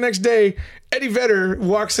then like the next day, Eddie Vedder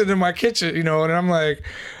walks into my kitchen, and I'm like,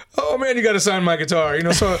 oh man, you got to sign my guitar,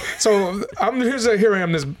 So here I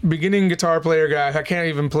am, this beginning guitar player guy. I can't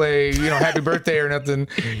even play, Happy Birthday or nothing.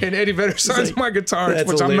 And Eddie Vedder signs my guitar, which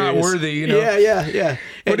hilarious. I'm not worthy, Yeah.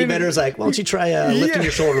 Eddie Vedder's like, why don't you try lifting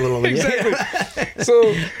your shoulder a little bit? Exactly.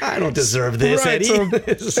 So I don't deserve this, right,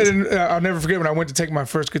 Eddie. and I'll never forget when I went to take my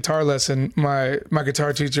first guitar lesson. My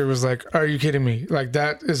guitar teacher was like, "Are you kidding me? Like,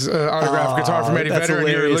 that is an autographed guitar from Eddie that's Vedder,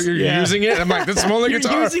 hilarious. and you're using it?" I'm like, "That's my only You're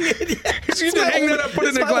guitar." using it. Yeah. So you didn't hang that up, put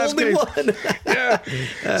it in a glass only case. one.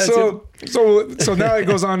 Yeah. So now it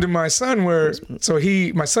goes on to my son,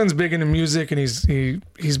 my son's big into music, and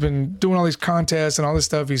he's been doing all these contests and all this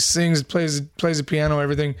stuff. He sings, plays the piano,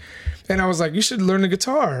 everything. And I was like, you should learn the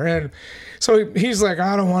guitar. And so he's like,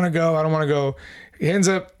 I don't want to go. He ends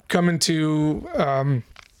up coming to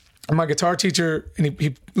my guitar teacher, and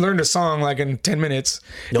he learned a song like in 10 minutes.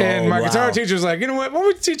 And my guitar teacher's like, you know what? Why don't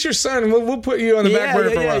we teach your son? We'll put you on the back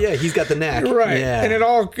burner for a while. Yeah, he's got the knack. Right. Yeah. And it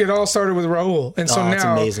all started with Raul. And so that's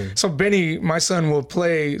now, amazing. so Benny, my son, will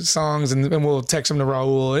play songs and we'll text him to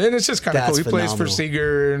Raul. And it's just kind of cool. He plays for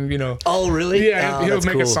Seeger and, Oh, really? Yeah, he'll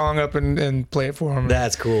make cool. a song up and play it for him.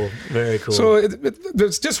 That's cool. Very cool. So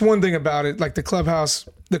there's just one thing about it, like the clubhouse.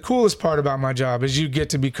 The coolest part about my job is you get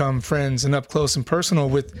to become friends and up close and personal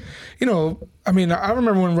with, I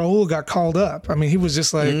remember when Raul got called up. I mean, he was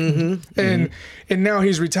just like, and now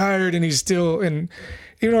he's retired and he's still, and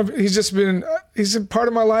he's just been, he's a part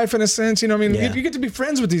of my life in a sense. You get to be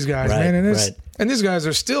friends with these guys, man, and these guys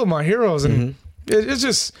are still my heroes. And it's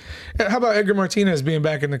just, how about Edgar Martinez being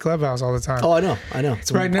back in the clubhouse all the time? Oh, I know.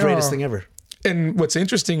 It's the greatest thing ever. And what's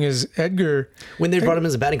interesting is Edgar, when they brought him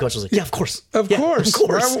as a batting coach, I was like, yeah, of course. Of course.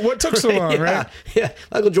 Right? What took so long, right? Yeah.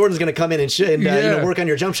 Michael Jordan's going to come in and work on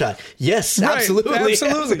your jump shot. Yes, right. Absolutely.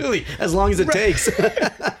 As long as it takes.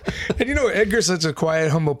 And Edgar's such a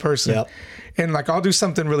quiet, humble person. Yep. And like, I'll do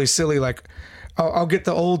something really silly, like I'll get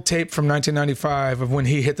the old tape from 1995 of when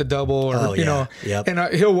he hit the double, or Yep.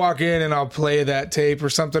 and he'll walk in and I'll play that tape or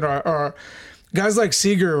something, or guys like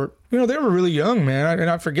Seager, they were really young, man, and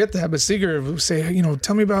I forget that, but Seager would say,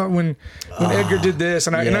 tell me about when Edgar did this,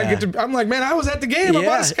 and I'm like, man, I was at the game, I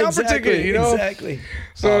bought a scalper ticket, Exactly.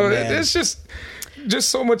 So it's just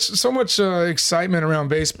so much excitement around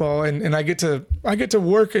baseball, and I get to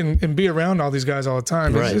work and be around all these guys all the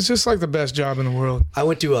time. Right. It's just like the best job in the world. I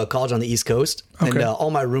went to college on the East Coast, and Okay. all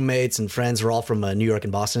my roommates and friends were all from New York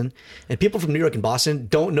and Boston. And people from New York and Boston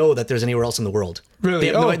don't know that there's anywhere else in the world. Really?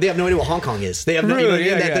 They have no idea what Hong Kong is. They have no Really? idea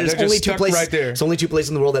Yeah, that yeah. there's They're only just two stuck places. right there. There's only two places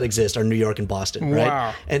in the world that exist are New York and Boston, right?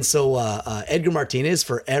 Wow. And so Edgar Martinez,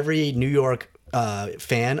 for every New York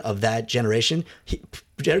fan of that generation,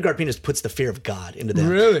 Edgar Martinez puts the fear of God into them.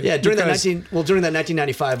 Really? Yeah. During Because- that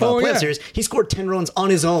 1995 playoff series, he scored 10 runs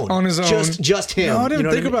on his own. On his own. Just him. No, I didn't You know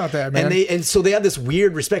what think about that, man. And so they have this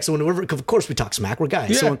weird respect. So whenever, of course, we talk smack, we're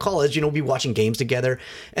guys. So Yeah. in college, we'd be watching games together,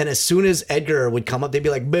 and as soon as Edgar would come up, they'd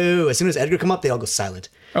be like, "Boo!" As soon as Edgar come up, they all go silent.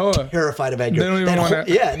 Oh. Terrified of Edgar. They don't even wanna-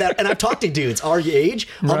 And I've talked to dudes our age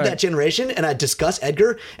of Right. that generation, and I discuss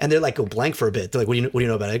Edgar, and they're like, go blank for a bit. They're like, what do you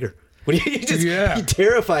know about Edgar? What do you just? Yeah. He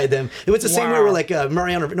terrified them. It was the same way Wow. where like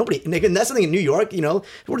Mariano. Nobody. And that's something in New York.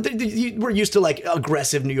 We're used to like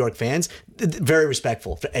aggressive New York fans. Very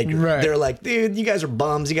respectful for Edgar. Right. They're like, dude, you guys are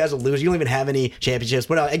bums. You guys will lose. You don't even have any championships.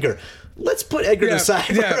 What about Edgar? Let's put Edgar Yeah, aside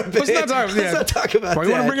for yeah. a bit. Let's not talk about Why that.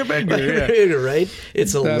 you wanna bring up Edgar, yeah. Edgar, right?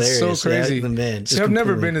 It's hilarious. That's so crazy. Yeah, the man. See, I've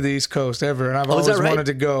never been to the East Coast ever, and I've is always that right? wanted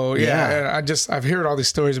to go. Yeah. And I've heard all these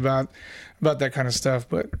stories about about that kind of stuff.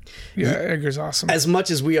 But yeah, Edgar's awesome. As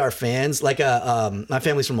much as we are fans, like my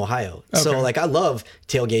family's from Ohio, so like I love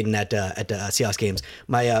tailgating at Seahawks games.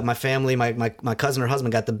 My family, my cousin, her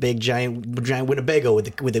husband got the big giant Winnebago with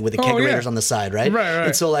the kegerators on the side, right? Right.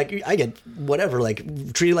 And so like I get whatever,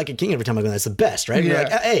 like treated like a king every time I go. That's the best, right? Yeah. You're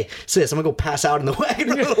like, hey sis, I'm gonna go pass out in the wagon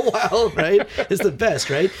for a little while, right? It's the best,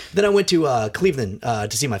 right? Then I went to Cleveland to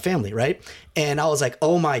see my family, right? And I was like,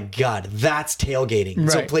 oh my God, that's tailgating.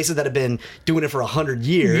 Right. So places that have been doing it for 100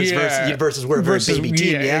 years versus we're a very baby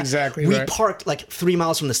team. Yeah, exactly. We right. parked like 3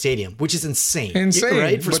 miles from the stadium, which is insane. But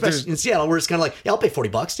Right? Especially in Seattle, where it's kind of like, yeah, I'll pay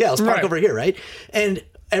 $40. Yeah, let's park over here, right? And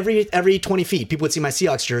every 20 feet, people would see my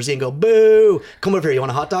Seahawks jersey and go, boo, come over here, you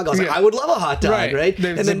want a hot dog? I was like, I would love a hot dog, right?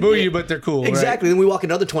 And then boo you, but they're cool. Exactly. Then we walk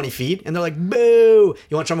another 20 feet and they're like, boo,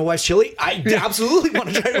 you want to try my wife's chili? I absolutely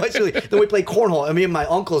want to try my wife's chili. Then we play cornhole, and me and my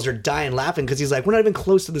uncles are dying laughing because he's like, we're not even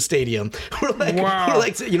close to the stadium. We're like,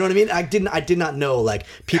 you know what I mean? I did not know like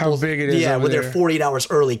people, how big it is. Yeah, when there. they're 48 hours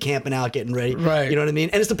early camping out, getting ready. Right. You know what I mean?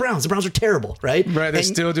 And it's the Browns. The Browns are terrible, right? Right. They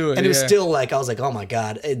still do it. And it was still like, I was like, oh my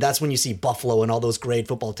God. That's when you see Buffalo and all those great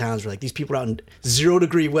football towns where like these people are out in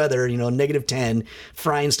 0-degree weather, -10,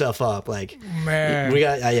 frying stuff up. Like, man, we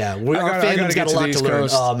got, our fandom's got a lot to learn.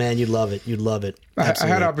 Coast. Oh man, you'd love it. You'd love it. I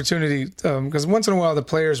had opportunity because once in a while the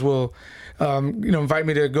players will, invite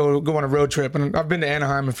me to go on a road trip, and I've been to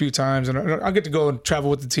Anaheim a few times, and I'll get to go and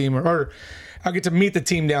travel with the team, or I'll get to meet the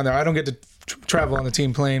team down there. I don't get to travel on the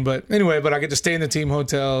team plane, but I get to stay in the team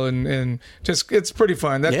hotel, and just it's pretty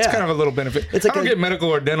fun. That's kind of a little benefit. It's like I don't get medical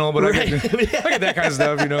or dental, but I get that kind of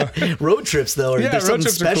stuff, Road trips though, there's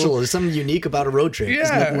something special. Cool. There's something unique about a road trip.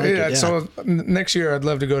 Yeah. So next year I'd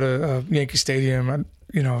love to go to Yankee Stadium.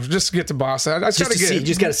 Just get to Boston. I just got to see it. You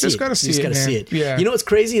just got to see it. Yeah. You know what's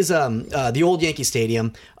crazy is the old Yankee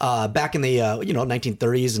Stadium back in the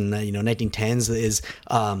 1930s and 1910s is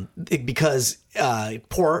because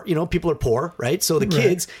poor, people are poor, right? So the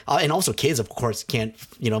kids and also kids, of course, can't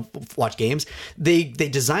watch games. They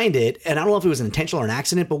designed it, and I don't know if it was an intentional or an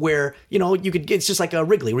accident, but where you could it's just like a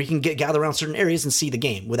Wrigley where you can gather around certain areas and see the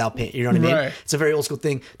game without paying. You know what I mean? Right. It's a very old school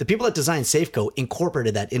thing. The people that designed Safeco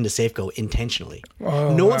incorporated that into Safeco intentionally.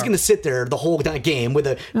 No one's going to sit there the whole game with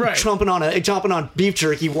chomping on beef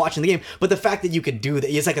jerky watching the game. But the fact that you could do that,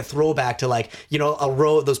 it's like a throwback to a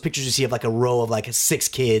row of those pictures you see of like a row of like 6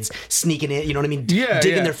 kids sneaking in. You know what I mean?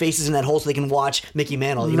 Digging their faces in that hole so they can watch Mickey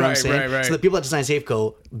Mantle. You know what I'm saying? Right. So the people that designed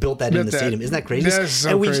Safeco built that in the stadium. Isn't that crazy? That's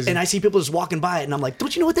so crazy. And I see people just walking by it, and I'm like,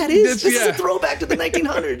 don't you know what that is? This is a throwback to the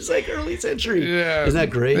 1900s, like early century. Yeah. Isn't that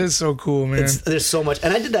great? It's so cool, man. There's so much.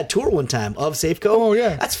 And I did that tour one time of Safeco. Oh,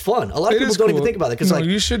 yeah. That's fun. A lot of people don't even think about it. Because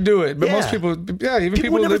you should do it. But most people, even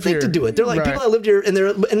people would never live think here. to do it. They're like, people that lived here,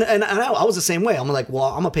 and I was the same way. I'm like, well,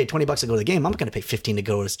 I'm going to pay $20 to go to the game. I'm not going to pay $15 to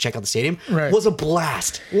go to check out the stadium. Right. Was a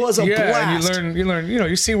blast. blast. And you learn,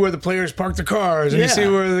 you see where the players park the cars, and you see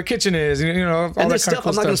where the kitchen is, and all that kind of stuff. Cool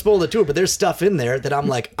I'm not going to spoil the tour, but there's stuff in there that I'm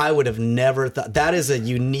like, I would have never thought. That is a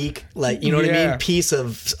unique, what I mean, piece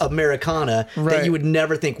of Americana that you would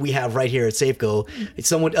never think we have right here at Safeco.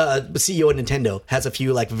 Someone, the CEO of Nintendo has a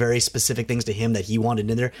few very specific things to him that he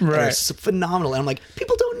wanted in there that are phenomenal. And I'm like,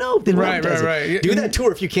 people don't know. They right. Do that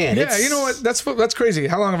tour if you can. Yeah, you know what? That's crazy.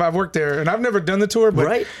 How long have I worked there? And I've never done the tour,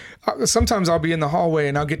 but sometimes I'll be in the hallway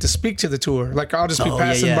and I'll get to speak to the tour. Like I'll just be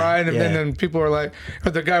passing by, and then people are like,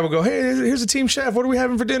 or the guy will go, "Hey, here's a team chef. What are we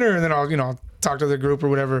having for dinner?" And then I'll talk to the group or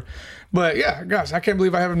whatever. But yeah, gosh, I can't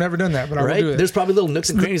believe I have never done that. But I will do it. There's probably little nooks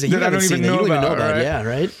and crannies that you haven't seen that you don't even know about. Right? Yeah,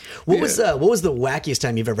 right. What was the wackiest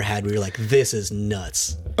time you've ever had where you're like, this is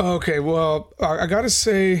nuts? Okay, well, I gotta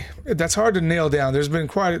say that's hard to nail down. There's been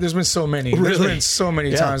so many. Really? There's been so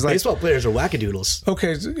many times. Like baseball players are wackadoodles.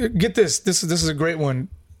 Okay, get this. This is a great one.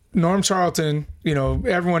 Norm Charlton,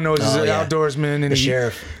 everyone knows he's an outdoorsman, and the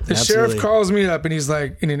sheriff. The sheriff calls me up, and he's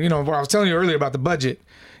like, I was telling you earlier about the budget.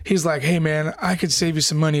 He's like, "Hey man, I could save you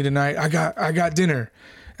some money tonight. I got dinner."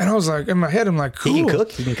 And I was like, in my head, I'm like, cool. He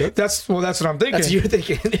can cook. That's what I'm thinking. That's what you're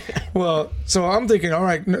thinking. Well, so I'm thinking, all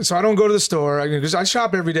right. So I don't go to the store because I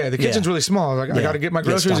shop every day. The kitchen's really small. Like I got to get my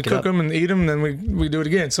groceries and cook them and eat them, and then we do it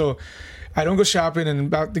again. So I don't go shopping.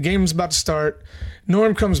 And the game's about to start.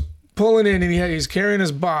 Norm comes pulling in, and he's carrying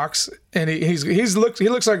his box, and he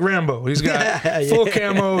looks like Rambo. He's got full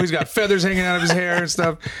camo. He's got feathers hanging out of his hair and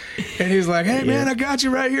stuff. And he's like, "Hey man, I got you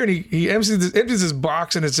right here." And he empties his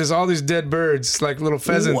box, and it's just all these dead birds, like little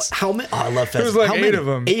pheasants. How many? Oh, I love pheasants. There's like 8 of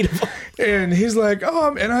them. 8 of them. And he's like,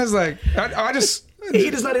 "Oh," and I was like, I just.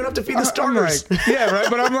 8 is not enough to feed the starters.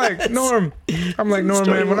 But I'm like, Norm,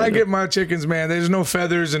 man, when I get my chickens, man, there's no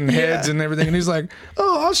feathers and heads and everything. And he's like,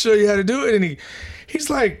 "Oh, I'll show you how to do it." And he's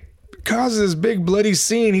like, causes this big bloody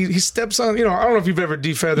scene. He steps on, I don't know if you've ever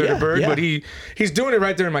defeathered a bird, but he's doing it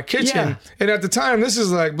right there in my kitchen. Yeah. And at the time, this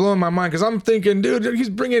is like blowing my mind because I'm thinking, dude, he's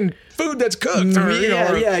bringing food that's cooked. Or,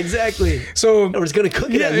 yeah, exactly. So, or he's going to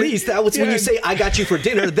cook it at least. That was when you say, I got you for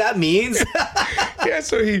dinner, that means.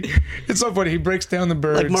 So it's so funny. He breaks down the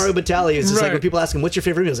birds. Like Mario Batali is just like when people ask him, what's your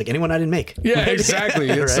favorite meal? He's like, anyone I didn't make. Yeah, exactly.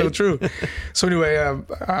 It's so true. So anyway,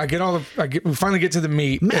 we finally get to the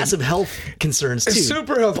meat. Massive health concerns too.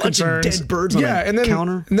 Super health concerns. Of dead birds on the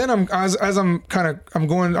counter. And then I'm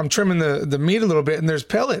trimming the meat a little bit, and there's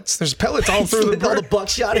pellets. There's pellets all through the bird. All the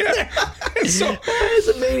buckshot in there. So it's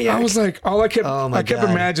a maniac. I was like, I kept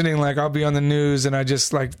imagining like I'll be on the news and I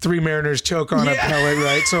just like 3 mariners choke on a pellet,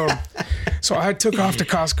 right? So I took off to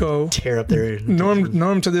Costco. Tear up there.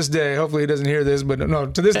 Norm to this day, hopefully he doesn't hear this, but no,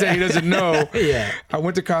 to this day he doesn't know. I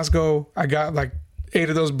went to Costco. I got like 8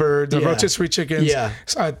 of those birds, the rotisserie chickens. Yeah.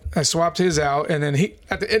 So I swapped his out, and then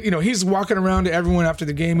he's walking around to everyone after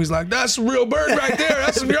the game. He's like, "That's a real bird right there.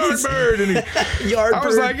 That's a yard bird." And I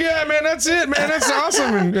was like, "Yeah, man, that's it, man. That's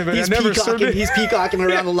awesome." And he's peacocking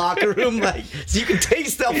around the locker room, like, so you can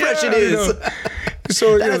taste how fresh it is.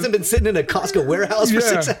 So that hasn't been sitting in a Costco warehouse for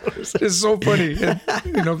 6 hours. It's so funny. And,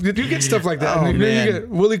 you get stuff like that. Oh, man. You get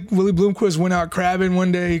Willie Bloomquist went out crabbing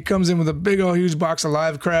one day. He comes in with a big old huge box of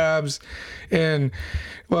live crabs. And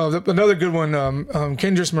another good one,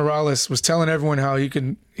 Kendrys Morales was telling everyone how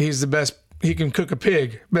he's the best. He can cook a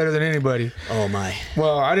pig better than anybody. Oh my!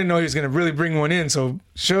 Well, I didn't know he was going to really bring one in. So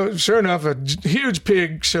sure enough, a huge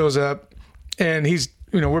pig shows up, and he's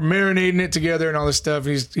we're marinating it together and all this stuff.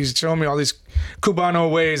 He's showing me all these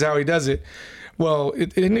Cubano ways how he does it. Well,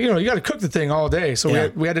 you got to cook the thing all day.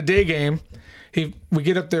 So we had a day game. We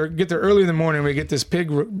get there early in the morning. We get this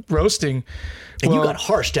pig roasting. And you got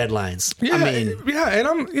harsh deadlines. Yeah, and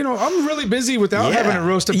I'm really busy without having to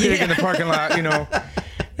roast a pig in the parking lot.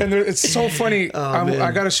 And it's so funny.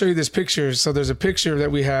 I got to show you this picture. So there's a picture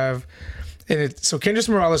that we have, and so Kendrys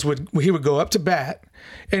Morales would go up to bat.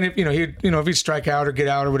 And if he'd strike out or get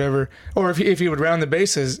out or whatever, or if he would round the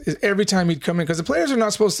bases, every time he'd come in, because the players are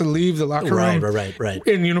not supposed to leave the locker room right.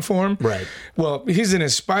 in uniform. Right. Well, he's in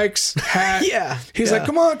his spikes, hat. He's like,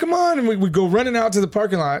 come on, and we'd go running out to the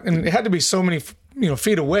parking lot, and it had to be so many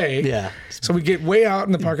feet away. Yeah. So we get way out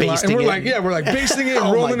in the parking lot, and we're like basting it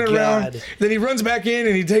and rolling it around. Then he runs back in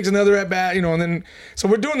and he takes another at bat, and then so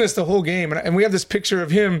we're doing this the whole game, and we have this picture of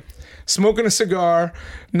him smoking a cigar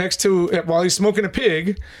while he's smoking a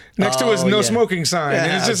pig next to his no smoking sign.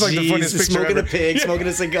 And it's just like the funniest picture smoking ever. A pig, smoking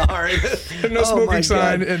a cigar. And no smoking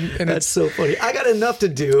sign. And that's so funny. I got enough to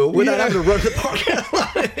do without having to run the parking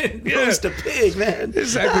lot and roast a pig, man.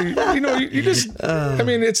 Exactly. You just,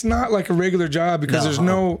 it's not like a regular job because there's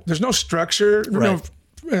no structure. Right.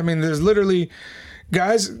 There's literally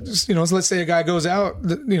guys, let's say a guy goes out,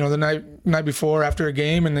 the night before after a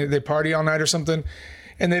game and they party all night or something.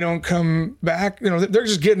 And they don't come back. They're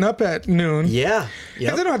just getting up at noon. Yeah.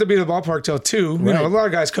 Yep. And they don't have to be at the ballpark till 2. Right. A lot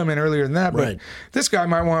of guys come in earlier than that. But this guy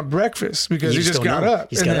might want breakfast because he just got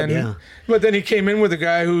up. But then he came in with a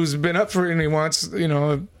guy who's been up for it and he wants,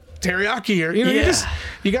 teriyaki or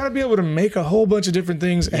you got to be able to make a whole bunch of different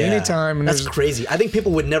things at any time. And that's crazy. I think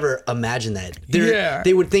people would never imagine that.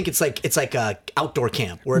 They would think it's like a outdoor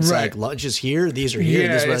camp where it's like lunch is here, these are here.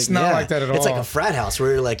 Yeah, it's not like that at all. It's like a frat house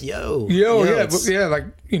where you're like,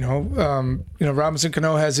 Robinson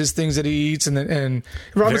Cano has his things that he eats, and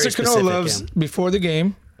Robinson Cano loves before the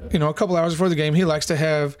game. A couple hours before the game, he likes to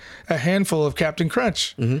have a handful of Captain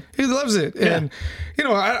Crunch. Mm-hmm. He loves it. Yeah. And,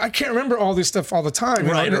 I can't remember all this stuff all the time.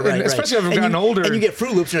 Right. Especially as I've gotten older. And you get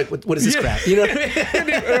Fruit Loops, and you're like, what is this crap? You know what I mean?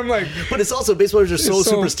 And I'm like... But it's also, baseballers are so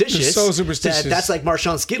superstitious. So superstitious. That's like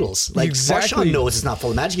Marshawn Skittles. Like, Marshawn knows it's not full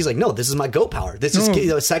of magic. He's like, no, this is my go power. This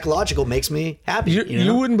is psychological, makes me happy.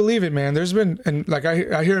 You wouldn't believe it, man. There's been... And like,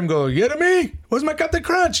 I hear him go, "Yeah, to me. Where's my Captain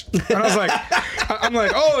Crunch?" And I was like... I'm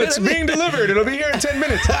like, "Oh, it's being delivered. It'll be here in 10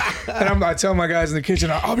 minutes. And I tell my guys in the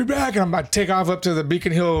kitchen, "I'll be back." And I take off up to the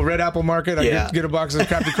Beacon Hill Red Apple Market. I get a box of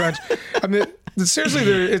Captain Crunch. Seriously,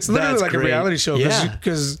 it's literally like great. A reality show.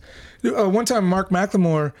 Because one time, Mark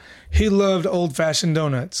McLemore, he loved old-fashioned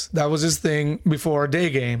donuts. That was his thing before a day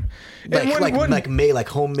game. Like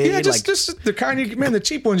homemade. Yeah, just the kind the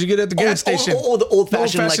cheap ones you get at the gas station. The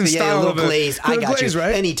old-fashioned like the little glaze. I got glaze, you.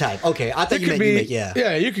 Right? Any type. Okay, I thought you meant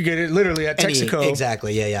Yeah, you could get it literally at Texaco.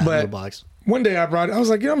 Exactly. Yeah. But little box. One day I was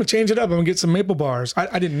like, I'm going to change it up. I'm going to get some maple bars.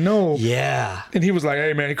 I didn't know. Yeah. And he was like,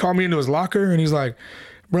 "Hey, man," he called me into his locker and he's like,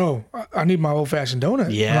 "Bro, I need my old-fashioned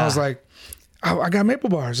donut." Yeah. And I was like, "I got maple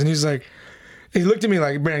bars." And he's like, He looked at me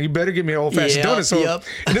like, man, you better get me an old-fashioned donut. So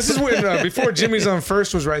and this is when, before Jimmy's on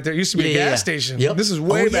First was right there, it used to be a gas station. This is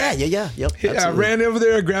way back. Yep. I ran over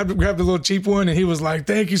there, grabbed a little cheap one, and he was like,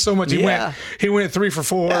 thank you so much. He went 3 for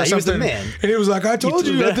 $4 or something. He was the man. And he was like, I told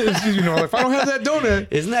you, if I don't have that donut.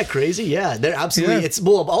 Isn't that crazy? Yeah, they're absolutely. It's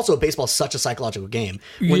also baseball's such a psychological game.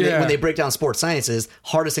 When they break down sports sciences,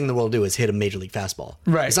 hardest thing in the world to do is hit a major league fastball.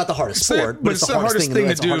 Right. It's not the hardest sport, but it's the hardest thing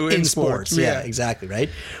to do in sports. Yeah, exactly. Right.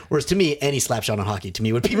 Whereas to me, any slap shot on hockey to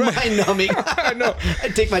me would be mind-numbing. I know.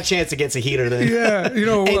 I'd take my chance against a heater than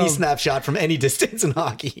any snapshot from any distance in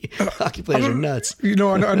hockey. Hockey players are nuts. I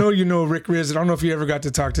know you know Rick Riz. I don't know if you ever got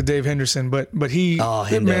to talk to Dave Henderson, but he,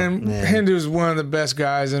 Hendu is one of the best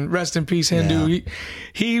guys, and rest in peace, Hendu. Yeah.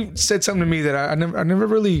 He said something to me that I never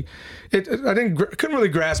really, couldn't really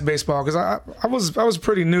grasp baseball because I was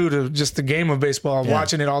pretty new to just the game of baseball,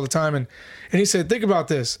 watching it all the time, and he said, think about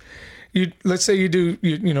this. Let's say you do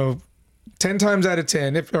 10 times out of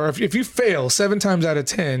 10, if you fail 7 times out of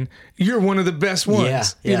 10, you're one of the best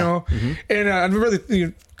ones. You know, and I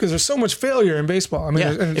really because there's so much failure in baseball. I mean,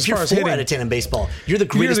 if you're 4 out of 10 in baseball, you're the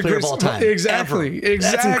greatest player of all time. Exactly.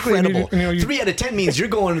 That's incredible. 3 out of 10 means you're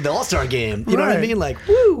going to the All-Star game. You know what I mean? Like,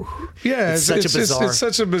 woo. Yeah, it's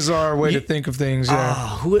such a bizarre way to think of things.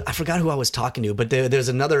 Yeah. I forgot who I was talking to, but there's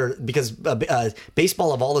another, because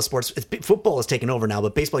baseball of all the sports, football is taken over now,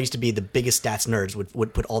 but baseball used to be the biggest stats nerds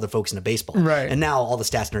would put all their focus into baseball. Right. And now all the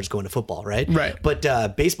stats nerds go into football, right? Right.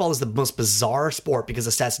 But baseball is the most bizarre sport because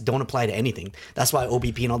the stats don't apply to anything. That's why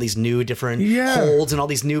OBP and all these new different holds and all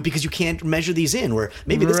these new, because you can't measure these in, where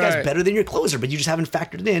maybe this guy's better than your closer, but you just haven't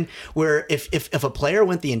factored it in. Where if a player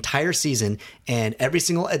went the entire season and every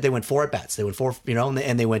single, they went 4 at bats, they went 4,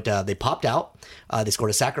 and they went, they popped out, they scored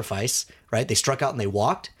a sacrifice, right? They struck out and they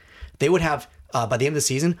walked. They would have, by the end of the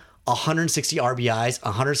season, 160 RBIs,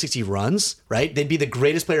 160 runs, right? They'd be the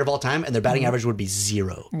greatest player of all time, and their batting average would be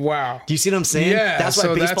 0. Wow. Do you see what I'm saying? Yeah. That's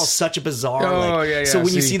why baseball's such a bizarre. So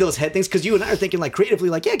when you see those head things, because you and I are thinking like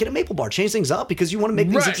creatively, like, get a maple bar, change things up because you want to make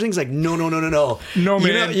these interesting things. Like, no. No,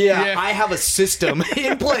 man. I have a system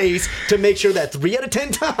in place to make sure that 3 out of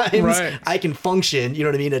 10 times I can function. You know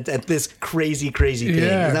what I mean? At this crazy thing.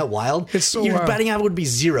 Yeah. Isn't that wild? It's so your wild. batting average would be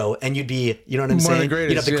 0, and you'd be, you know what I'm saying?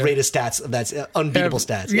 You'd have the greatest stats. That's unbeatable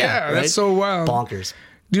stats. Yeah, right? That's so wild. Bonkers.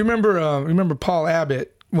 Do you remember Paul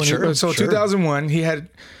Abbott? When 2001, he had,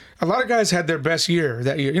 a lot of guys had their best year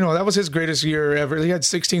that year. That was his greatest year ever. He had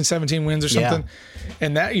 16, 17 wins or something.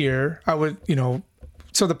 And that year, I would,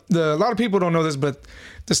 so a lot of people don't know this, but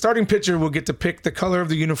the starting pitcher will get to pick the color of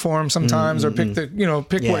the uniform sometimes, or pick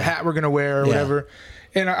what hat we're going to wear or whatever.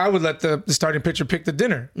 And I would let the starting pitcher pick the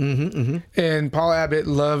dinner. And Paul Abbott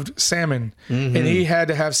loved salmon. And he had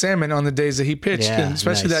to have salmon on the days that he pitched, and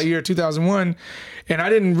especially that year, 2001. And I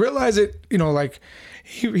didn't realize it, like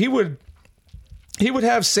he would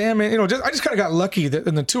have salmon, I just kind of got lucky that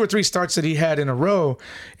in the 2 or 3 starts that he had in a row.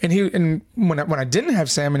 And when I didn't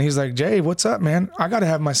have salmon, he's like, Jay, what's up, man? I got to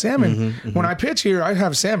have my salmon. When I pitch here, I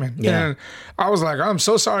have salmon. And I was like, I'm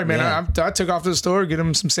so sorry, man. I took off to the store, get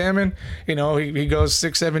him some salmon. He goes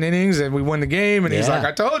 6-7 innings and we won the game. And he's like,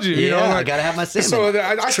 I told you, I got to have my salmon. So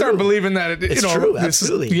I started believing that, it's true,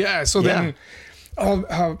 absolutely. So then,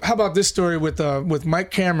 how about this story with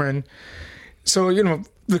Mike Cameron? So,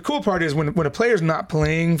 the cool part is when a player's not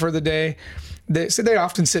playing for the day, they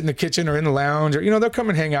often sit in the kitchen or in the lounge, or they'll come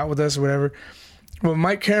and hang out with us or whatever. Well,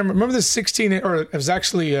 Mike Cameron, remember the 16, or it was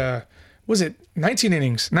actually 19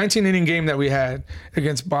 inning game that we had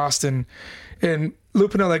against Boston, and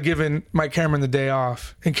Lupinella had given Mike Cameron the day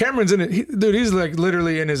off, and Cameron's in it. He's like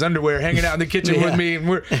literally in his underwear, hanging out in the kitchen with me, and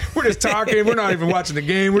we're just talking. We're not even watching the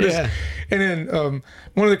game. We're just, and then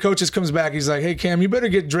one of the coaches comes back. He's like, "Hey, Cam, you better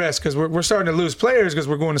get dressed because we're starting to lose players because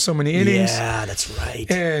we're going to so many innings." Yeah, that's right.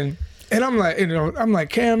 And I'm like,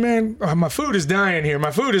 Cam, man, my food is dying here.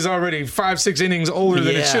 My food is already 5-6 innings older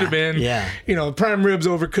than it should have been. Yeah. Prime ribs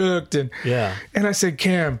overcooked, and I said,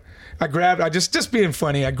 Cam. I just being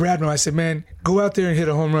funny. I grabbed him. I said, "Man, go out there and hit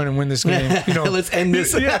a home run and win this game. Let's end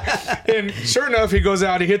this." And sure enough, he goes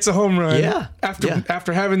out. He hits a home run.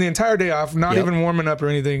 After having the entire day off, not even warming up or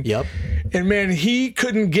anything. And man, he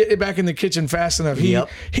couldn't get it back in the kitchen fast enough.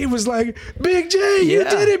 He was like, "Big J, you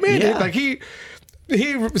did it, man!" Like he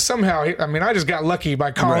somehow. I just got lucky by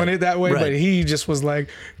calling it that way, but he just was like,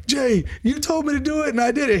 "Jay, you told me to do it, and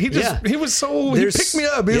I did it." He picked me up. He was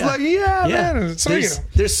like, man. So,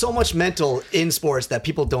 there's so much mental in sports that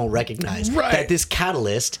people don't recognize. That this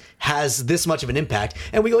catalyst has this much of an impact,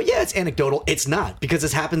 and we go, it's anecdotal. It's not, because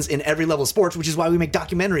this happens in every level of sports, which is why we make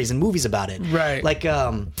documentaries and movies about it. Right. Like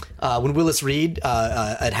when Willis Reed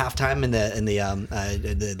at halftime in the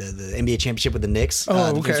NBA championship with the Knicks.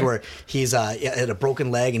 Where he's had a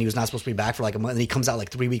broken leg and he was not supposed to be back for like a month, and he comes out like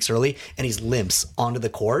 3 weeks early and he's limps onto the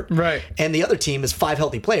court. Right. And the other team is 5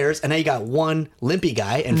 healthy players, and now you got 1 limpy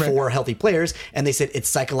guy and 4 healthy players, and they said it's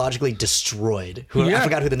psychologically destroyed. I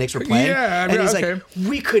forgot who the Knicks were playing. Yeah, and he's like,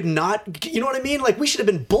 we could not, you know what I mean? Like, we should have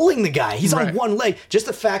been bullying the guy. He's on one leg. Just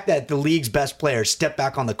the fact that the league's best player stepped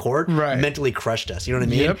back on the court mentally crushed us. You know what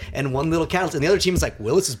I mean? Yep. And one little catalyst, and the other team is like,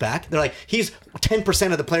 Willis is back. They're like, he's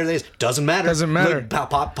 10% of the player that is. Doesn't matter. Look,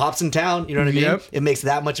 pops in town. You know what I mean? Yep. It makes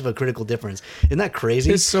that much of a critical difference. Isn't that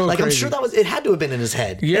crazy? It's so crazy. I'm sure it had to have been in his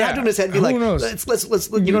head. Yeah. It had to have been in his head. Be like, knows? Let's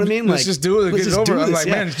you know what I mean? Let's just do it. Get it over. I'm like,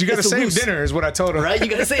 man, you got to save loose. dinner is what I told him. Right? You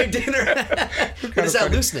got to save dinner. It's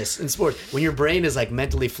that looseness in sports. When your brain is like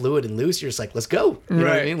mentally fluid and loose, you're just like, let's go. You know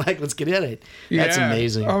what I mean? Like, let's get at it. That's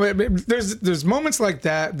amazing. There's moments like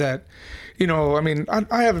that, you know, I mean,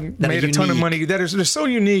 I haven't made a ton of money that are so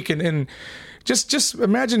unique and just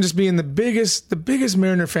imagine just being the biggest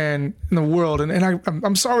Mariner fan in the world, and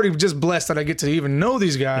I'm already just blessed that I get to even know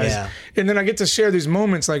these guys, and then I get to share these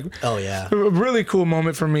moments. Like, a really cool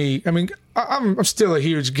moment for me. I mean, I'm still a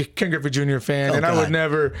huge Ken Griffey Jr. fan, and I would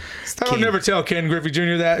never tell Ken Griffey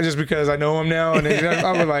Jr. that just because I know him now, and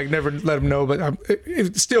I would like never let him know. But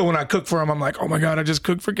still, when I cook for him, I'm like, oh my god, I just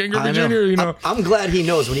cooked for Ken Griffey Jr. You know, I'm glad he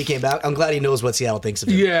knows when he came back. I'm glad he knows what Seattle thinks of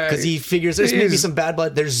him. Yeah, because he figures there's maybe some bad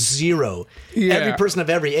blood. There's zero. Yeah. Every person of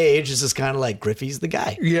every age is just kind of like, Griffey's the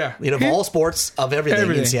guy. Yeah, you know, of all sports, of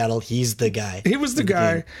everything in Seattle, he's the guy. He was the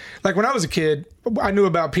guy. Like when I was a kid, I knew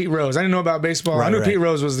about Pete Rose. I didn't know about baseball. I knew Pete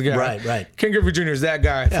Rose was the guy. Right. Ken Griffey Jr. is that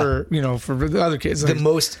guy for the other kids. The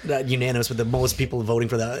most unanimous with the most people voting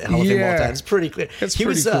for the Hall of Fame all time. It's pretty clear. He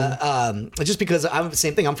was cool. Just because I'm the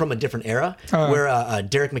same thing. I'm from a different era where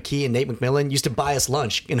Derek McKee and Nate McMillan used to buy us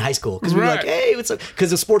lunch in high school because we were like, hey, what's up? Because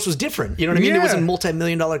the sports was different. You know what I mean? It wasn't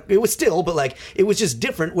multi-million-dollar. It was still, but like it was just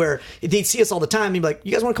different. Where they'd see us all the time. And he'd be like,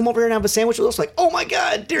 you guys want to come over here and have a sandwich with us? Like, oh my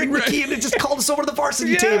god, Derek McKee, and they just called us over to the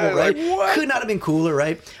varsity table. Right? Like, could not have been cooler,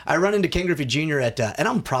 right? I run into Ken Griffey Jr. and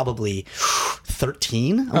I'm probably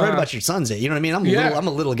 13. I'm right about your son's age. You know what I mean? I'm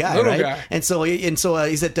a little guy, right? And so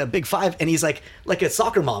he's at Big Five, and he's like a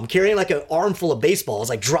soccer mom carrying like an armful of baseballs,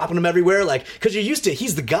 like dropping them everywhere, like because you're used to.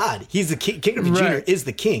 He's the god. He's the king. Ken Griffey Jr. is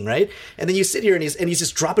the king, right? And then you sit here and he's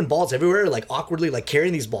just dropping balls everywhere, like awkwardly, like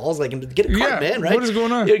carrying these balls, like get a cart, man, right? What is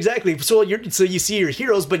going on? Yeah, exactly. So you see your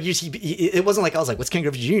heroes, but it wasn't like I was like, what's Ken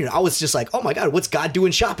Griffey Jr.? I was just like, oh my god, what's God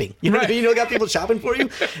doing shopping? You know what I mean? You know, got people shopping for you.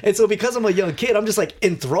 And so because I'm a young kid, I'm just like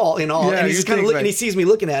enthralled in all. And he's just kind of looking, and he sees me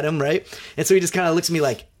looking at him, right? And so he just kind of looks at me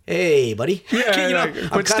like, hey, buddy. Yeah, you know,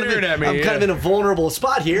 I'm kind of in a vulnerable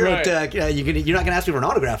spot here. Right. But, you're not going to ask me for an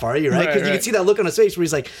autograph, are you? Right? Because you can see that look on his face where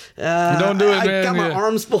he's like, don't do it, man. I got my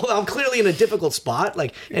arms full. I'm clearly in a difficult spot.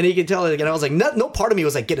 Like, and he can tell it. And I was like, no part of me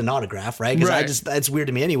was like, get an autograph, right? Because it's weird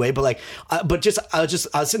to me anyway. But like, I was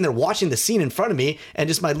sitting there watching the scene in front of me, and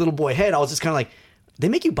just my little boy head, I was just kind of like, they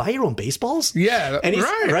make you buy your own baseballs? Yeah, and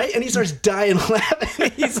right? And he starts dying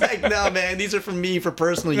laughing. He's like, no, man, these are for me for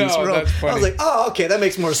personal use. That's funny. I was like, oh, okay, that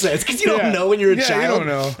makes more sense. Because you don't know when you're a child. You don't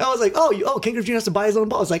know. I was like, Ken Griffey Jr. has to buy his own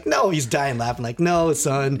balls. Like, no, he's dying laughing. Like, no,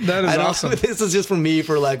 son. That is awesome. This is just for me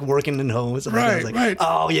for like working in home. I was like,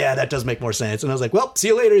 oh, yeah, that does make more sense. And I was like, well, see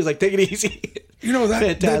you later. He's like, take it easy. You know,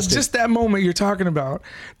 that's just that moment you're talking about.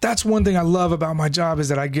 That's one thing I love about my job is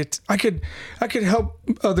that I could help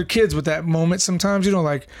other kids with that moment sometimes. You know,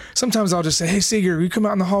 like sometimes I'll just say, hey, Seeger, you come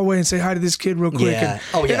out in the hallway and say hi to this kid real quick. Yeah.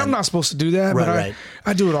 And I'm not supposed to do that, but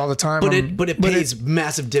I do it all the time. But it pays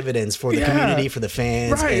massive dividends for the community, for the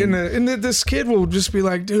fans. Right. And this kid will just be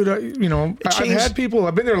like, dude, I've had people,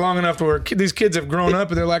 I've been there long enough to where these kids have grown up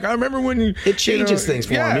and they're like, I remember when you. It changes things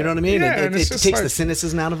for them. You know what I mean? Yeah, it takes the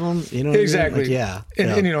cynicism out of them. You know what exactly. I mean? Like, yeah.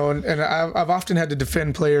 And I've often had to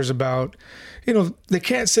defend players about, they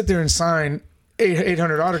can't sit there and sign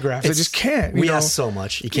 800 autographs. They just can't. We ask so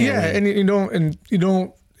much. You can't. Yeah, and you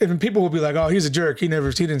don't. And people will be like, oh, he's a jerk. He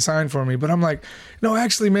didn't sign for me. But I'm like, no,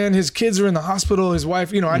 actually, man, his kids are in the hospital. His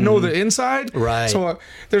wife, I know the inside. Right. So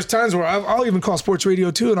there's times where I'll even call sports radio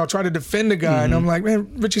too, and I'll try to defend a guy. And I'm like,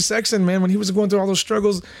 man, Richie Sexton, man, when he was going through all those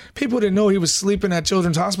struggles, people didn't know he was sleeping at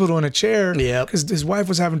Children's Hospital in a chair. Yeah. Because his wife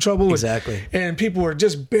was having trouble. Exactly. And people were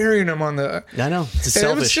just burying him on the. I know. It's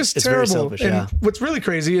selfish. It was just it's terrible. very selfish, yeah. And what's really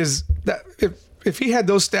crazy is that if he had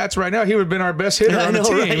those stats right now, he would have been our best hitter on the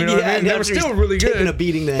team. Right? You know what I mean? They were still really good. Taking a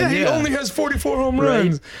beating then. He only has 44 home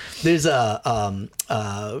runs. There's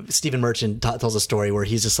Stephen Merchant tells a story where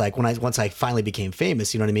he's just like, once I finally became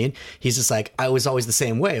famous, you know what I mean? He's just like, I was always the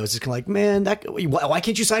same way. I was just kind of like, man, why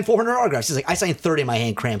can't you sign 400 autographs? He's like, I signed 30 and my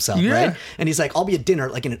hand cramps up, right? And he's like, I'll be at dinner,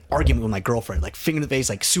 like in an argument with my girlfriend, like finger in the face,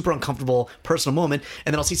 like super uncomfortable personal moment,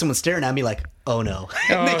 and then I'll see someone staring at me like, oh no.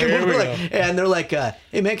 And they're like,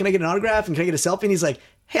 hey man, can I get an autograph and can I get a selfie? And he's like,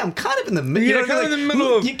 hey, I'm kind of in the middle. Yeah, kind of in the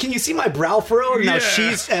middle of... Can you see my brow furrow? And now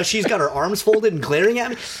she's got her arms folded and glaring at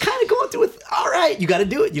me. Kind of going through it. All right, you got to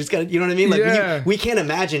do it. You just got to, you know what I mean? Like we can't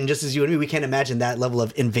imagine, just as you and me, we can't imagine that level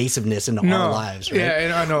of invasiveness into our lives, right?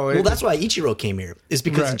 Yeah, I know. Well, that's why Ichiro came here, is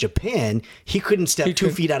because in Japan, he couldn't step 2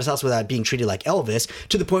 feet out of his house without being treated like Elvis,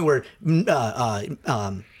 to the point where...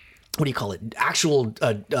 what do you call it? Actual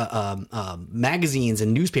magazines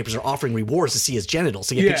and newspapers are offering rewards to see his genitals,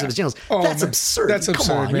 to get pictures of his genitals. That's absurd. That's absurd,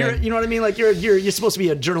 Come on, man. You know what I mean? Like you're supposed to be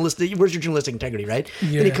a journalist. Where's your journalistic integrity, right?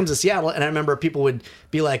 Yeah. Then he comes to Seattle, and I remember people would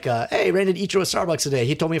be like, "Hey, ran into Ichiro at Starbucks today.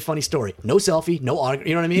 He told me a funny story. No selfie, no autograph.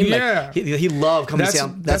 You know what I mean? Yeah. Like, he loved coming to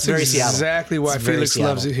Seattle. That's very Seattle. Exactly why Felix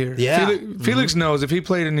loves it here. Yeah. Felix knows if he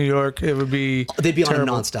played in New York, it would be they'd be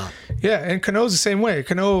terrible. on him nonstop. Yeah, and Cano's the same way.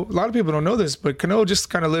 Cano, a lot of people don't know this, but Cano just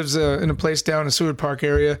kind of lives in a place down in the Seward Park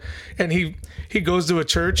area, and he goes to a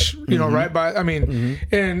church, you know, right by. I mean,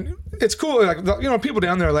 and it's cool. Like, you know, people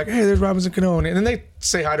down there are like, hey, there's Robinson Cano, and then they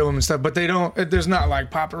say hi to him and stuff, but they don't. There's not like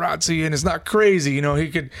paparazzi, and it's not crazy. You know, he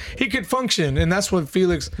could function, and that's what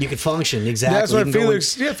Felix. You could function exactly. That's what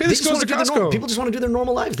Felix. Felix goes to Costco. People just want to do their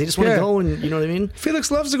normal lives. They just want to go, and you know what I mean.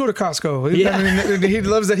 Felix loves to go to Costco. Yeah. I mean, he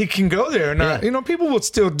loves that he can go there. Not, you know, people will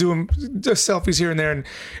still do just selfies here and there. And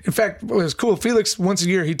in fact, it was cool. Felix, once a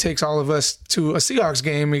year, he takes all of us to a Seahawks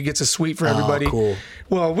game. He gets a suite for everybody. Cool.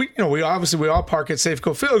 Well, we all park at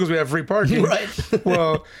Safeco Field because we have free parking. Right.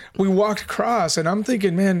 Well, we walked across, and I'm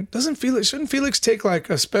thinking, man, shouldn't Felix take like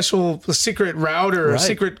a secret route or a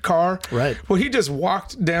secret car? Right. Well, he just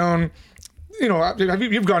walked down. You know,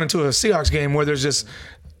 you've gone into a Seahawks game where there's just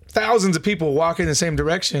thousands of people walking in the same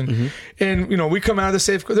direction, and you know, we come out of the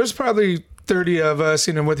Safeco. There's probably 30 of us,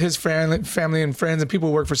 you know, with his family and friends and people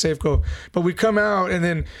who work for Safeco. But we come out, and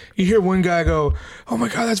then you hear one guy go, "Oh my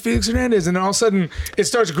God, that's Felix Hernandez!" And then all of a sudden, it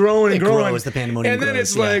starts growing and growing. The pandemonium and then grows,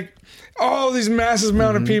 it's like all these massive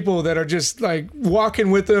amount of people that are just like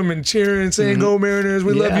walking with him and cheering and saying, "Go Mariners,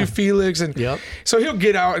 we love you, Felix." And so he'll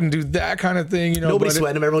get out and do that kind of thing. You know, nobody's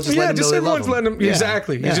sweating him. Everyone's just letting him know they love him. Letting him. Yeah.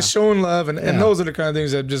 Exactly. He's just showing love, and those are the kind of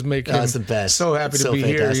things that just make him the best. So happy to be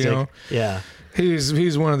fantastic. here. You know. Yeah.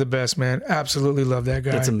 He's one of the best, man. Absolutely love that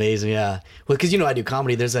guy. That's amazing, yeah. Well, because you know I do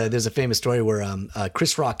comedy. There's a famous story where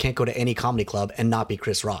Chris Rock can't go to any comedy club and not be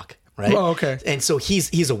Chris Rock. Right? Oh, okay. And so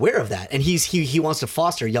he's aware of that, and he wants to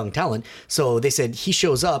foster young talent. So they said he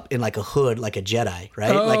shows up in like a hood, like a Jedi,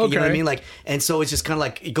 right? Oh, like okay. you know what I mean? Like, and so it's just kind of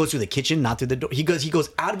like he goes through the kitchen, not through the door. He goes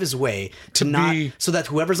out of his way to not so that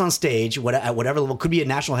whoever's on stage, at whatever level, could be a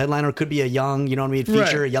national headliner, could be a young, you know what I mean,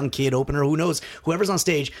 feature, a young kid opener, who knows? Whoever's on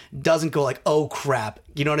stage doesn't go like, oh crap,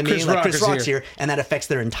 you know what I mean? Chris Rock's here, and that affects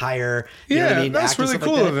their entire. You know what I mean? That's really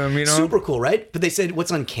cool of him. You know, super cool, right? But they said what's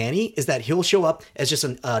uncanny is that he'll show up as just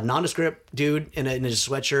a nondescript dude in a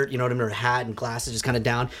sweatshirt, you know what I mean, or a hat and glasses, just kind of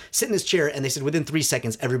down, sit in his chair, and they said within 3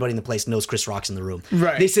 seconds, everybody in the place knows Chris Rock's in the room.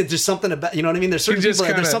 Right. They said there's something about, you know what I mean? There's certain people,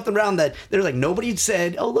 there's something around that they're like, nobody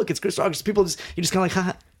said, oh look, it's Chris Rock. People just, you're just kind of like,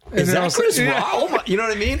 haha. Is that Chris Rock? Oh my, you know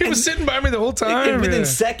what I mean? He was sitting by me the whole time. And within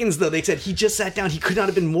seconds, though, they said he just sat down. He could not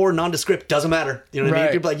have been more nondescript. Doesn't matter. You know what I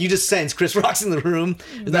mean? People are like, you just sense Chris Rock's in the room.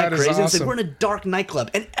 Isn't that crazy? Awesome. And said, we're in a dark nightclub,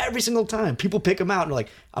 and every single time people pick him out and they're like,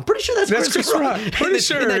 I'm pretty sure that's Chris Rock. Pretty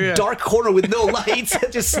sure. In that dark corner with no lights,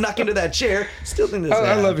 just snuck into that chair. Still think this.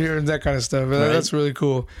 I love hearing that kind of stuff. Right? That's really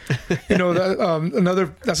cool. You know,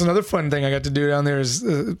 that's another fun thing I got to do down there is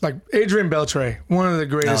like Adrian Beltre, one of the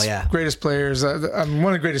greatest players. One of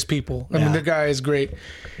the greatest people. I mean, the guy is great.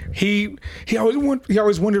 He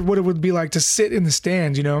always wondered what it would be like to sit in the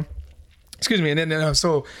stands. You know, excuse me. And then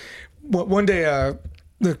so one day.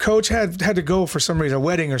 The coach had to go for some reason, a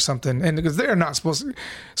wedding or something, and because they're not supposed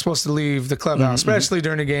to leave the clubhouse, especially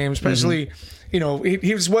during the game, especially you know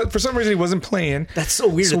he was for some reason he wasn't playing. That's so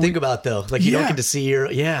weird to think about though. Like you don't get to see your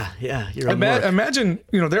imagine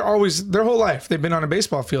you know they're always their whole life they've been on a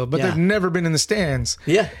baseball field, but they've never been in the stands.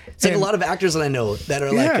 Yeah, it's like a lot of actors that I know that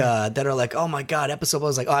are like oh my god, episode. I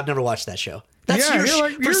was like, oh, I've never watched that show. That's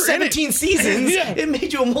for 17 seasons. It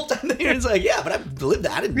made you a multi-millionaire. It's like, but I've lived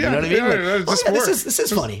that. You know what I mean? Like, this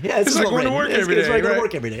is funny. Yeah, it's like going to work every day. It's like going to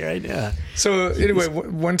work every day, right? Yeah. So anyway,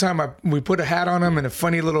 one time we put a hat on him and a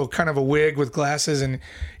funny little kind of a wig with glasses, and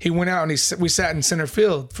he went out and we sat in center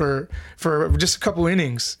field for just a couple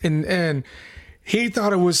innings, and he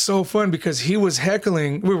thought it was so fun because he was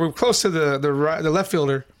heckling. We were close to the left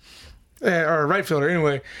fielder. Or right fielder.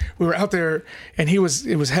 Anyway, we were out there, and it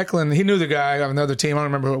was heckling. He knew the guy on another team. I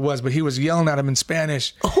don't remember who it was, but he was yelling at him in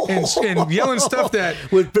Spanish and yelling stuff that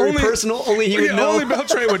was very personal. Only he would know. Only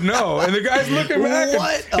Beltre would know. And the guy's looking back,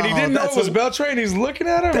 and he didn't know it was Beltre, and he's looking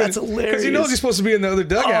at him. That's hilarious. Because he knows he's supposed to be in the other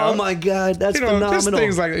dugout. Oh my God, that's phenomenal. Just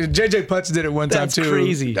things like JJ Putz did it one time too.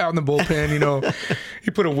 Crazy. Out in the bullpen,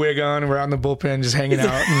 he put a wig on, and we're out in the bullpen just hanging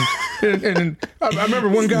out. And I remember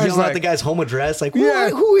one guy's yelling like, out the guy's home address, like,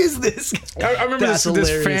 yeah. Who is this? I remember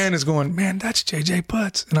this fan is going, man, that's JJ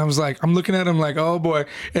Putz. And I was like, I'm looking at him like, oh boy.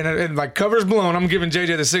 And like cover's blown. I'm giving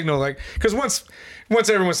JJ the signal, like, because once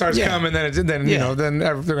everyone starts coming, then then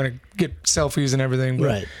they're going to get selfies and everything. But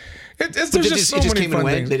right. There's just so many fun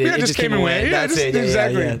things. It just came and went. Yeah,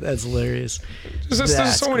 exactly. Yeah, that's hilarious.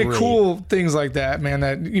 There's so many cool things like that, man,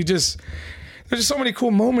 that you just... There's just so many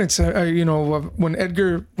cool moments. When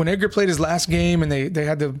Edgar played his last game and they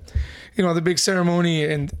had the big ceremony,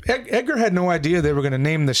 and Edgar had no idea they were going to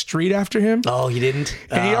name the street after him. Oh, he didn't?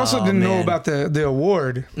 And he also didn't know about the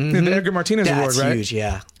award, the Edgar Martinez Award, right? That's huge,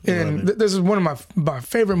 yeah. And this is one of my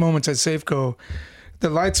favorite moments at Safeco. The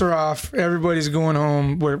lights are off, everybody's going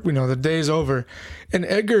home, where the day's over, and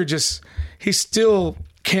Edgar he still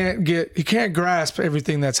can't grasp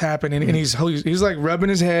everything that's happening, and he's like rubbing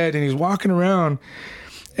his head, and he's walking around,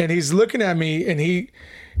 and he's looking at me, and he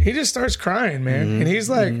just starts crying, man. And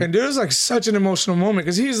he's like, and it was like such an emotional moment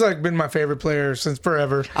because he's like been my favorite player since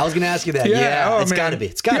forever. I was gonna ask you that. Yeah, it's gotta be.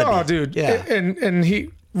 It's gotta be. Oh, dude. Yeah. And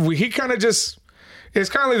he kind of just. It's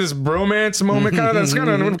kind of like this bromance moment. That's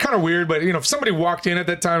kind of weird, but if somebody walked in at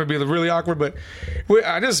that time, it'd be really awkward. But we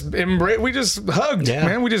just hugged,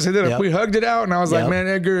 man. We just hit it up. We hugged it out, and I was like, man,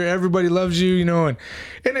 Edgar, everybody loves you, and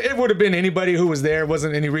it would have been anybody who was there. It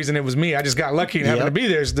wasn't any reason it was me. I just got lucky and happened to be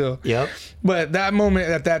there still. Yep. But that moment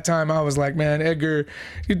at that time, I was like, man, Edgar,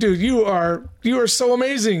 dude, you are so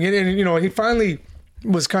amazing, and he finally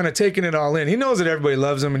was kind of taking it all in. He knows that everybody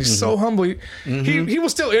loves him, and he's so humble. He will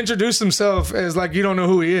still introduce himself as like you don't know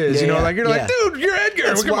who he is. Like you're like, dude, you're Edgar.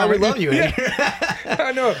 That's why we love you. Yeah.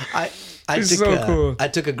 I know. I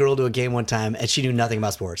took a girl to a game one time, and she knew nothing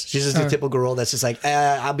about sports. She's just a typical girl that's just like,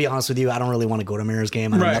 I'll be honest with you, I don't really want to go to a Mariners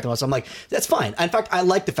game. I know nothing about. So I'm like, that's fine. In fact, I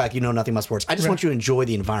like the fact you know nothing about sports. I just want you to enjoy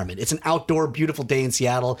the environment. It's an outdoor, beautiful day in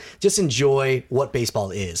Seattle. Just enjoy what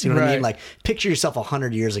baseball is. You know what I mean? Like, picture yourself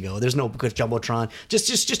 100 years ago. There's no good jumbotron.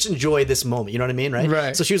 Just enjoy this moment. You know what I mean?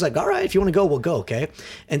 Right. So she was like, all right, if you want to go, we'll go. Okay.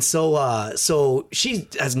 And so she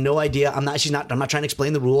has no idea. I'm not trying to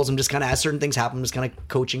explain the rules. I'm just kind of, as certain things happen, I'm just kind of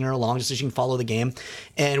coaching her along just so she can follow the game.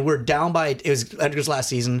 And we're down by, it was Edgar's last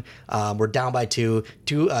season. We're down by two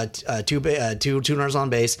runners on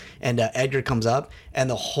base, and Edgar comes up, and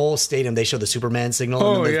the whole stadium, they show the Superman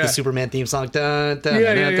signal, and the Superman theme song, dun, dun,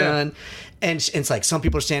 dun, dun. And it's like some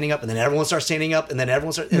people are standing up, and then everyone starts standing up, and then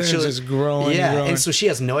everyone starts. It's just growing. Yeah, growing. And so she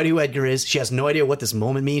has no idea who Edgar is. She has no idea what this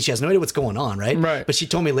moment means. She has no idea what's going on, right? Right. But she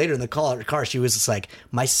told me later in the car, she was just like,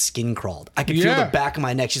 my skin crawled. I could feel the back of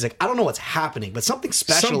my neck. She's like, I don't know what's happening, but something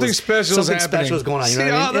special is going on. You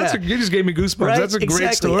know what I mean? You just gave me goosebumps. Right? That's a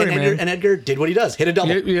great story, man. And Edgar did what he does: hit a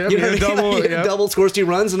double. Hit a double. Hit a double, scores 2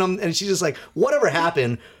 runs, and she's just like, whatever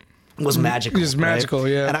happened was magical. It was magical,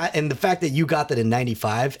 yeah. And the fact that you got that in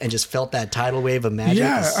 95 and just felt that tidal wave of magic.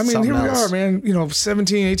 Yeah, I mean, here we are, man.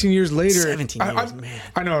 17, 18 years later. 17 years, man.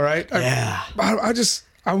 I know, right? Yeah.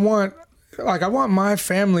 I want my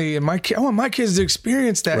family and I want my kids to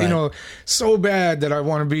experience that, so bad that I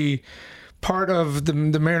want to be part of the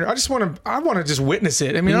Mariners. I want to just witness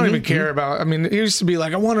it. I mean, I don't even care about. I mean, it used to be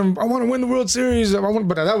like I want to win the World Series.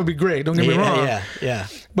 But that would be great. Don't get me wrong. Yeah.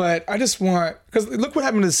 But I just want, because look what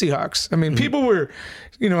happened to the Seahawks. I mean, people were,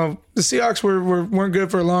 the Seahawks weren't good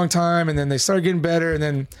for a long time, and then they started getting better, and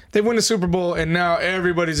then they win the Super Bowl, and now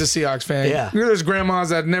everybody's a Seahawks fan. Yeah. There's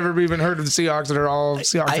grandmas that never even heard of the Seahawks that are all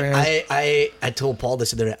Seahawks fans. I told Paul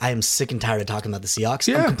this the other day. I am sick and tired of talking about the Seahawks.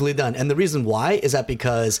 Yeah. I'm completely done. And the reason why is that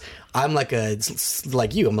because I'm like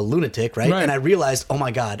you. I'm a lunatic, right? And I realized, oh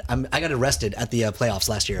my God, I got arrested at the playoffs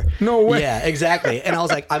last year. No way. Yeah, exactly. And I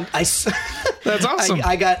was like, that's awesome.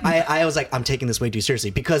 I was like, I'm taking this way too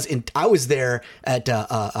seriously because I was there at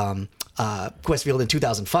Quest Field in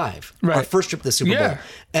 2005, our first trip to the Super Bowl,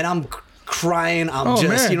 and I'm crying. I'm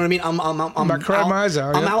man. you know what I mean? I'm crying my eyes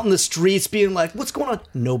out. I'm out in the streets being like, what's going on?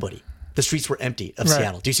 Nobody the streets were empty of Right.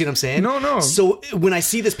 Seattle. Do you see what I'm saying? No. So when I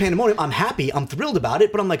see this pandemonium, I'm happy. I'm thrilled about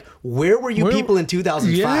it. But I'm like, where were you people in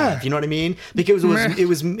 2005? Yeah. You know what I mean? Because Man. it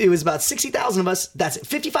was about 60,000 of us. That's it.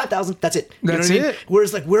 55,000. That's it. You That's know what I mean? it.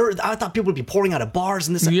 Whereas like I thought people would be pouring out of bars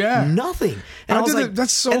and this. Yeah. Nothing. And I was like,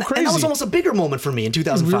 that's so and that was crazy. almost a bigger moment for me in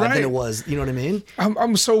 2005 Right. than it was. You know what I mean?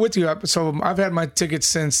 I'm so with you. So I've had my tickets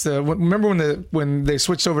since remember when they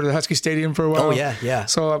switched over to the Husky Stadium for a while? Oh, yeah.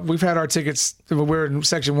 So we've had our tickets. We're in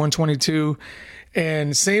section 122.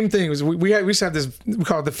 And same thing was we used to have this, we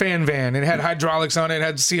call it the fan van. It had hydraulics on it. It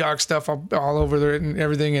had Seahawks stuff all over there and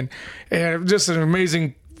everything. And it was just an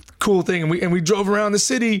amazing, cool thing. And we drove around the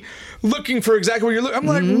city looking for exactly where you're looking. I'm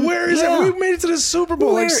like, where is it? We made it to the Super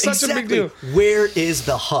Bowl. Like such a big deal. Where is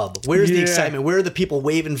the hub? Where's the excitement? Where are the people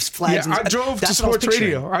waving flags? Yeah, I drove to sports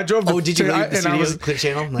radio. I drove to, did you leave the studios, Clear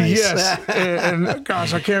Channel? Nice. Yes. and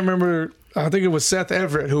gosh, I can't remember. I think it was Seth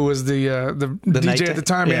Everett who was the DJ at the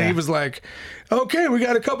time, and he was like, "Okay, we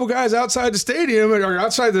got a couple guys outside the stadium or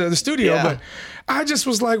outside the studio," but I just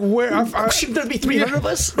was like, "Where? Shouldn't there be 300 of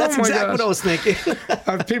us?" That's exactly what I was thinking.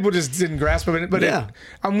 People just didn't grasp it, but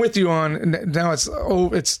I'm with you on now.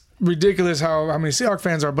 It's ridiculous how many Seahawks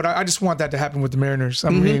fans are, but I just want that to happen with the Mariners. I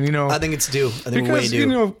mean, I think it's due. I think because we way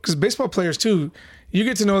due. because baseball players too, you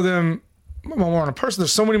get to know them more on a person.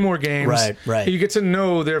 There's so many more games. Right. You get to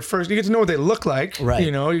know you get to know what they look like. Right.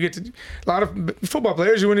 You get to, a lot of football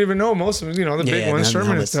players you wouldn't even know most of them, the big ones,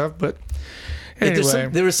 Sherman and stuff. But anyway.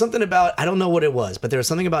 There was something about, I don't know what it was, but there was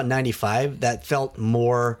something about 95 that felt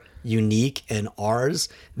more unique and ours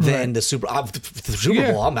than the Super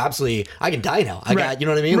Bowl. I'm absolutely, I can die now. I got, you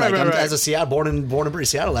know what I mean? I'm as a Seattle, born and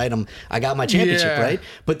britised Seattleite, I got my championship, right?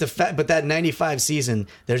 But but that 95 season,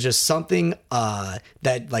 there's just something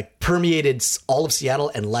that like permeated all of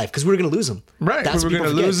Seattle and life, because we were going to lose them. Right. That's we were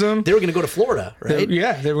going to lose them. They were going to go to Florida, right?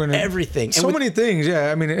 They were going to everything. So many things.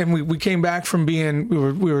 Yeah. I mean, and we came back from being,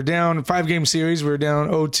 we were down 5-game series. We were down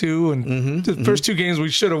 0-2, and the first 2 games we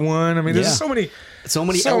should have won. I mean, there's so many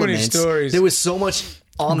elements. Stories. There was so much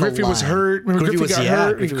on Griffey the line. was hurt. Griffey got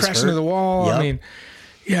hurt. He crashed into the wall. Yep. I mean,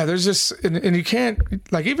 there's just, and you can't,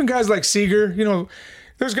 like, even guys like Seager,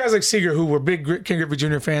 there's guys like Seager who were big Ken Griffey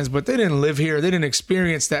Jr. fans, but they didn't live here. They didn't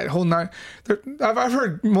experience that whole night. I've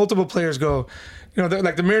heard multiple players go,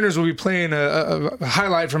 like the Mariners will be playing a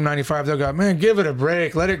highlight from 95. They'll go, man, give it a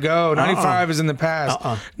break. Let it go. 95 is in the past.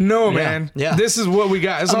 No, man. Yeah. This is what we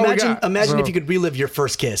got. That's all we got. Imagine if you could relive your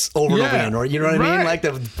first kiss over and over again, or you know what I mean? Like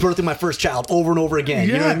the birth of my first child over and over again.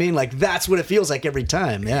 You know what I mean? Like that's what it feels like every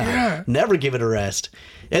time. Yeah. Never give it a rest.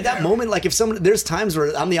 At that moment, like if there's times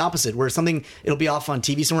where I'm the opposite, where it'll be off on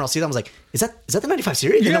TV somewhere, I'll see that, I was like, is that the 95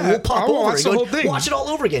 series? And then we'll pop over and watch it all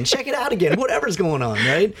over again, check it out again, whatever's going on,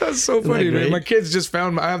 right? That's so funny, man. My kids just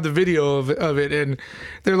found, I have the video of it, and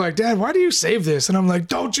they're like, Dad, why do you save this? And I'm like,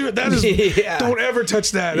 don't ever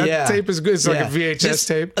touch that. That tape is good. It's like a VHS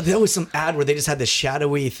tape. There was some ad where they just had this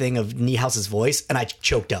shadowy thing of Niehouse's voice, and I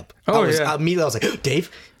choked up. Immediately I was like, Dave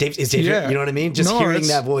is Dave here? You know what I mean? Just hearing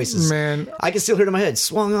that voice is, man, I can still hear it in my head.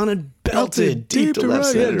 Swung on and belted deep to left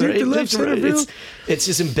center. Deep to left center field. It's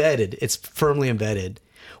just embedded. It's firmly embedded.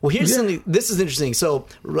 Well, here's something. This is interesting. So,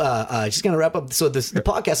 just gonna wrap up. So, the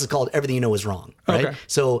podcast is called "Everything You Know Is Wrong," right? Okay.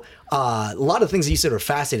 So, a lot of things that you said are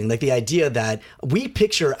fascinating, like the idea that we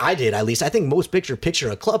picture. I did, at least. I think most picture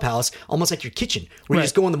a clubhouse almost like your kitchen, where you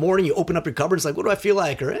just go in the morning, you open up your cupboard, it's like, what do I feel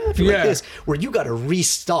like, or I feel like this. Where you got to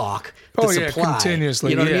restock the supply continuously.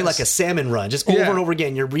 You know what I mean? Like a salmon run, just over and over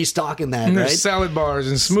again. You're restocking that, and right? There's salad bars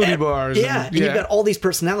and smoothie bars. And you've got all these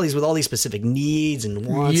personalities with all these specific needs and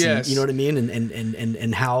wants. And, you know what I mean?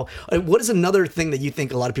 And how. What is another thing that you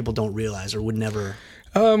think a lot of people don't realize or would never?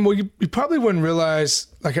 Well, you probably wouldn't realize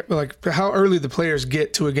like how early the players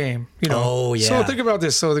get to a game. Oh yeah. So think about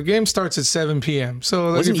this. So the game starts at 7 p.m.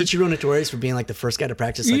 So wasn't Ichiro notorious for being like the first guy to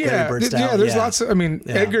practice like Larry Bird style? Yeah, there's lots of. I mean,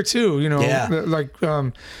 Edgar too. Like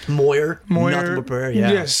Moyer, nothing but prepare.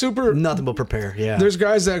 Yeah, super. Nothing but prepare. Yeah. There's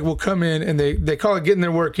guys that will come in and they call it getting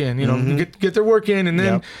their work in. Get their work in, and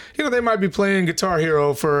then they might be playing Guitar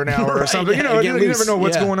Hero for an hour or something. You never know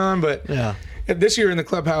what's going on, but this year in the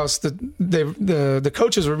clubhouse, the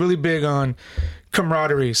coaches were really big on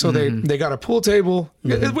camaraderie. So they got a pool table.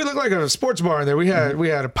 We looked like a sports bar there. We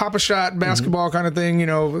had a Pop-A-Shot basketball kind of thing. It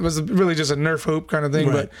was really just a Nerf hoop kind of thing.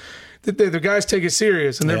 Right. But the guys take it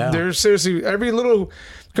serious, and they're seriously every little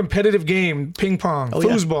competitive game, ping pong,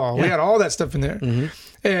 foosball. We had all that stuff in there,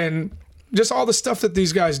 and just all the stuff that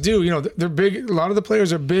these guys do. They're big. A lot of the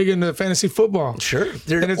players are big into fantasy football. Sure,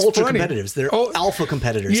 they're ultra competitors. They're alpha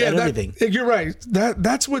competitors at everything. You're right.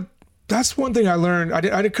 That's one thing I learned.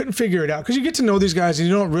 I couldn't figure it out, because you get to know these guys and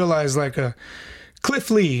you don't realize like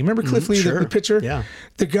Cliff Lee. Remember Cliff Lee, sure. the pitcher? Yeah.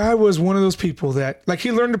 The guy was one of those people that, like,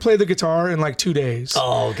 he learned to play the guitar in like 2 days.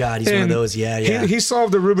 Oh God, he's one of those. Yeah, yeah. He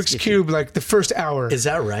solved the Rubik's Cube like the first hour. Is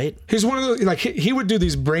that right? He's one of those, like, he would do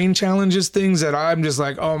these brain challenges things that I'm just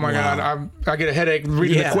like, oh my Wow. God, I get a headache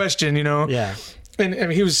reading the question, you know? Yeah.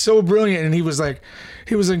 And he was so brilliant, and he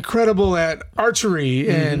was incredible at archery,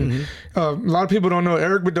 and a lot of people don't know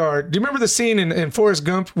Eric Bedard. Do you remember the scene in Forrest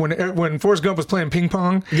Gump when Forrest Gump was playing ping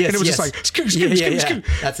pong? Yes, and it was yes. just like scoot.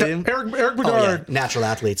 That's him. Eric Oh, Bedard. yeah. Natural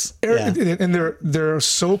athletes. And they're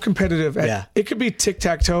so competitive. It could be tic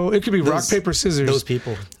tac toe. It could be rock paper scissors. Those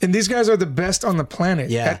people. And these guys are the best on the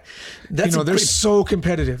planet. Yeah, they're so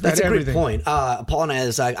competitive. That's at a great everything. point. Paul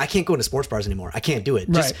and I can't go into sports bars anymore. I can't do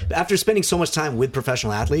it. Just Right. after spending so much time with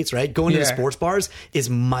professional athletes, right? Going into sports bars is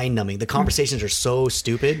mind numbing. The conversations are so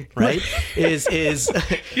stupid, right?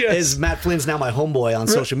 Is Matt Flynn's now my homeboy on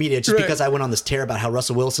social media just because I went on this tear about how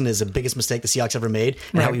Russell Wilson is the biggest mistake the Seahawks ever made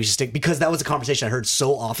and how he should stick, because that was a conversation I heard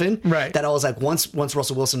so often that I was like, once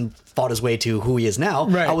Russell Wilson fought his way to who he is now,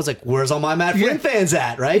 I was like, where's all my Matt Flynn fans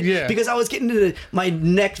at, right? Yeah. Because I was getting into my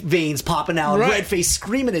neck veins popping out, red face,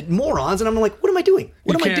 screaming at morons, and I'm like, what am I doing?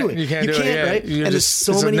 What am I doing? You can't do it, right? You're and just,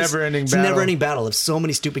 there's so many. It's It's a never-ending battle of so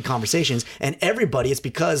many stupid conversations, and everybody, it's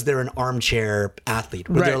because they're an armchair athlete,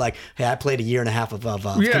 where they're like, hey, I played a year and a half of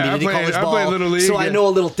community college ball, I played Little League, so I know a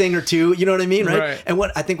little thing or two. You know what I mean, right? And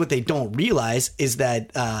what I think what they don't realize is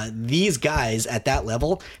that these guys at that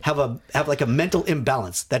level have like a mental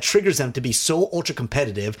imbalance that triggers them to be so ultra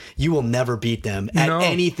competitive. You will never beat them at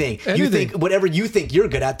anything. You think whatever you think you're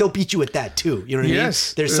good at, they'll beat you at that too. You know what I mean?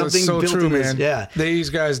 Yes, There's something so built true, in this. man. Yeah, these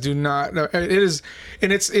guys do not. It is,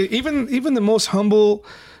 and even the most humble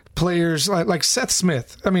players like Seth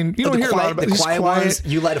Smith. I mean, you don't hear a lot about the quiet ones.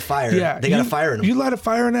 You light a fire. Yeah, they got a fire in them. You light a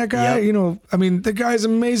fire in that guy. Yep. You know, I mean, the guy's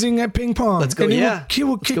amazing at ping pong. Let's go. And Yeah, he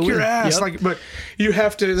will kick your ass. Yep. Like, but you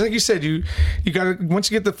have to, like you said, you got to,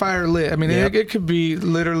 once you get the fire lit. I mean, it could be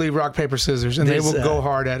literally rock paper scissors, and they will go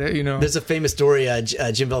hard at it. You know, there's a famous story.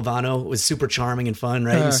 Jim Valvano was super charming and fun,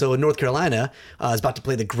 right? And so North Carolina is about to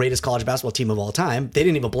play the greatest college basketball team of all time. They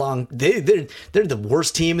didn't even belong. They're the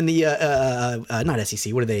worst team in the not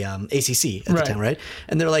SEC. What are they? ACC at the time, right?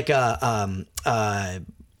 And they're like,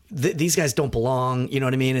 these guys don't belong, you know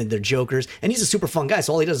what I mean? And they're jokers. And he's a super fun guy.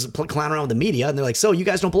 So all he does is clown around with the media. And they're like, so you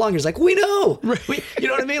guys don't belong. He's like, we know. You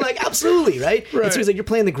know what I mean? Like, absolutely, right? And so he's like, you're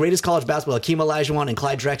playing the greatest college basketball, Hakeem Olajuwon and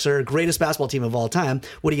Clyde Drexler, greatest basketball team of all time.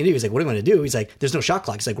 What are you going to do? He's like, what am I going to do? He's like, there's no shot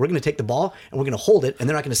clock. He's like, we're going to take the ball and we're going to hold it. And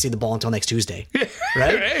they're not going to see the ball until next Tuesday.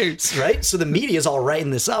 Right? So the media's all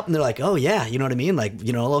writing this up. And they're like, oh, yeah. You know what I mean? Like,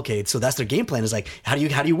 you know, okay. So that's their game plan is like, how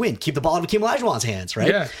do you win? Keep the ball out of Hakeem Olajuwon's hands, right?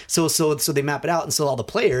 Yeah. So they map it out. And so all the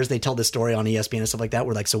players, they tell this story on ESPN and stuff like that.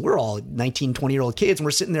 We're like, so we're all 19, 20-year-old kids, and we're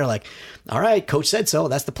sitting there like, all right, coach said so.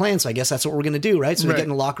 That's the plan. So I guess that's what we're going to do, right? So we get in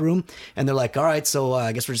the locker room, and they're like, all right, so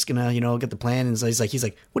I guess we're just going to, get the plan. And so he's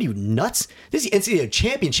like, what are you, nuts? This is the NCAA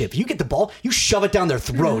championship. If you get the ball, you shove it down their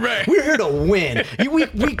throat. Right. We're here to win.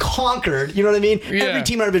 We conquered, you know what I mean? Yeah. Every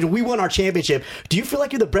team in our division, we won our championship. Do you feel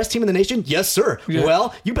like you're the best team in the nation? Yes, sir. Yeah.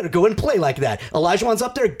 Well, you better go and play like that. Olajuwon's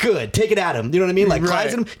up there, good. Take it at him. You know what I mean? Like,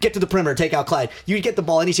 Clyde's in him, get to the perimeter, take out Clyde. You get the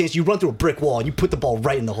ball any chance, you run through a brick wall, and you put the ball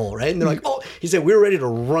right in the hole, right? And they're like, oh, he said, we were ready to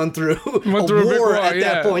run through a war at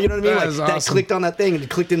that point. You know what I mean? That Like, is that awesome. clicked on that thing, and it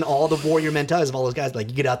clicked in all the warrior mentalities of all those guys. Like,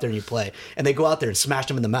 you get out there and you play. And they go out there and smash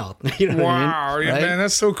them in the mouth. You know what I mean? Wow, Right? man,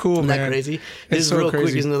 that's so cool, Isn't man. that crazy? It's This is so real crazy.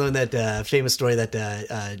 quick. Is another that famous story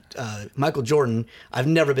that Michael Jordan. I've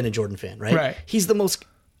never been a Jordan fan, right? Right. He's the most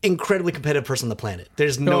incredibly competitive person on the planet.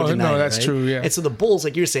 There's no denying no, it, that's right? true, yeah. And so the Bulls,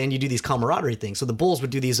 like you're saying, you do these camaraderie things. So the Bulls would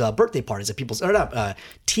do these birthday parties at people's, or not,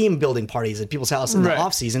 team building parties at people's house in the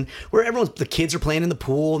off season, where the kids are playing in the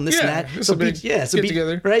pool and this and that. It's a big get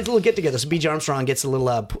together, right? It's a little get together. So B.J. Armstrong gets a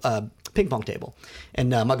little ping pong table, and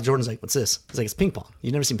Michael Jordan's like, "What's this?" He's like, "It's ping pong.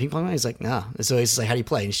 You've never seen ping pong?" He's like, "Nah." And so he's just like, "How do you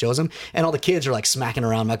play?" And he shows him, and all the kids are like smacking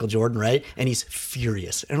around Michael Jordan, right? And he's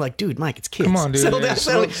furious. And they're like, "Dude, Mike, it's kids. Come on, dude. Settle Yeah,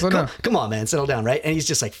 down. slow down. Come on, man, settle down, right?" And he's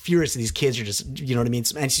just like furious that these kids are just, you know what I mean?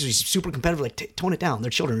 And he's super competitive, like, tone it down. They're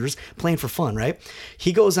children. They're just playing for fun, right?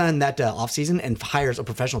 He goes on that off season and hires a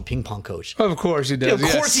professional ping pong coach. Of course he does. Yeah,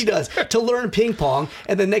 of course he does, to learn ping pong.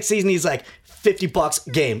 And then next season he's like,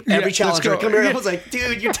 $50 game. Every let's challenger. go. Come here. Yeah. I was like,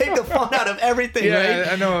 dude, you take the fun out of everything, Yeah,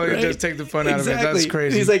 right? I know. It Right? does take the fun out of it. Exactly. That's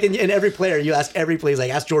crazy. He's like, and every player, you ask every player, he's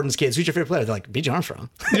like, ask Jordan's kids, who's your favorite player? They're like, B.J. Armstrong.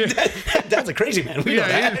 That's a crazy man. We know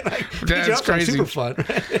that. Like, B.J. That's Armstrong's crazy. super fun.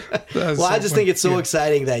 That's Well, I so just fun. think it's so Yeah.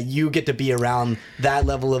 exciting that you get to be around that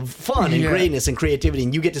level of fun and Yeah. greatness and creativity,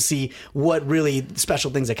 and you get to see what really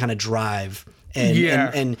special things that kind of drive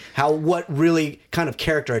and how what really kind of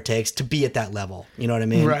character it takes to be at that level. You know what I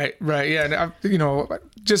mean? Right. Yeah,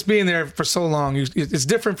 just being there for so long, it's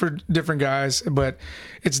different for different guys, but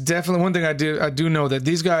it's definitely one thing I do know that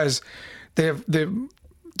these guys, they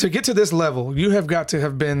to get to this level, you have got to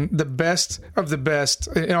have been the best of the best,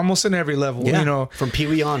 almost in every level. Yeah, from Pee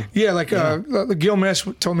Wee on. Yeah, Gil Mesh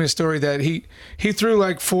told me a story that he threw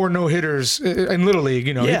like 4 no-hitters in Little League.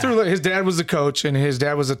 He threw, his dad was the coach, and his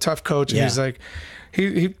dad was a tough coach, and he's like,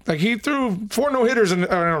 he threw 4 no-hitters in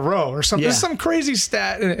a row or something. It's some crazy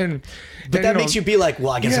stat, but that makes you be like,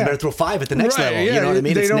 well, I guess I better throw 5 at the next level. You know what I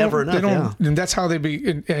mean? It's never enough. And that's how they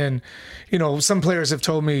be. And some players have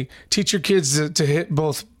told me, teach your kids to hit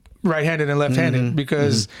both right-handed and left-handed,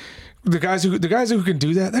 because the guys who can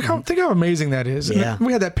do that, think how amazing that is. Yeah. And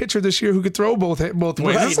we had that pitcher this year who could throw both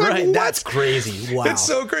ways. Right. That's crazy. Wow. It's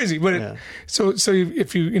so crazy. But so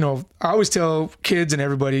if you I always tell kids and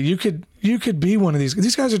everybody, you could be one of these.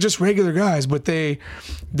 These guys are just regular guys, but they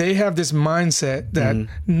have this mindset that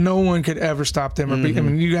no one could ever stop them or be. I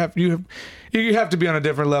mean, you have to be on a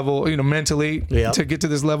different level, mentally to get to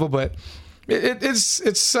this level, but. It's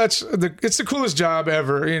the coolest job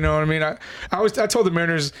ever. You know what I mean? I told the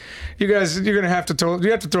Mariners, you guys, you're gonna have to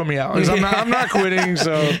throw me out. I'm not quitting.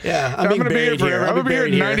 So I'm gonna be here forever. I'm gonna be here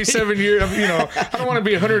 97 years. I don't want to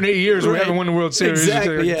be 108 years. We haven't won the World Series.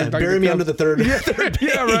 Exactly. Yeah. Bury me under the third. Yeah.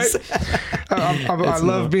 Right. I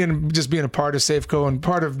love being a part of Safeco and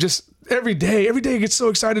part of just. Every day I get so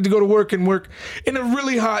excited to go to work and work in a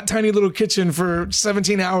really hot, tiny little kitchen for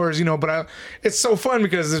 17 hours, but it's so fun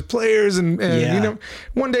because there's players and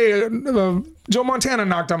one day Joe Montana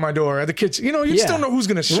knocked on my door at the kitchen. You just don't know who's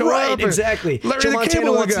going to show up. Right, exactly. Joe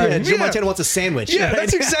Montana wants a sandwich. Yeah,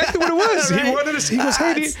 that's exactly what it was. Right? He wanted us. He goes,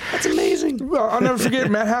 hey, that's amazing. Well, I'll never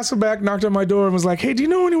forget. Matt Hasselback knocked on my door and was like, hey, do you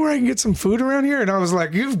know anywhere I can get some food around here? And I was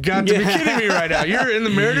like, you've got to be kidding me right now. You're in the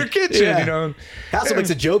Mariner kitchen,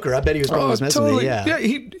 Hasselback's a joker. I bet he was probably messing with me. Yeah,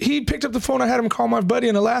 he picked up the phone. I had him call my buddy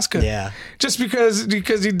in Alaska. Yeah. Just because he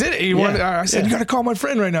did it. I said, you got to call my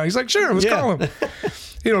friend right now. He's like, sure, let's call him.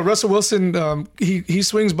 Russell Wilson, he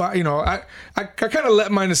swings by. I kind of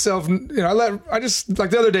let myself. I just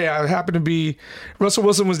like the other day. I happened to be. Russell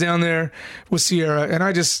Wilson was down there with Sierra, and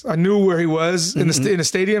I knew where he was in the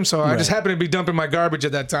stadium. So I just happened to be dumping my garbage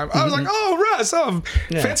at that time. I was like, "Oh, Russ,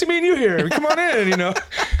 fancy meeting you here. Come on in."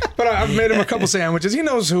 But I've made him a couple sandwiches. He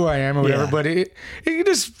knows who I am or whatever. But you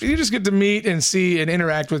just get to meet and see and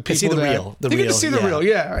interact with people. See the real. You get to see the real,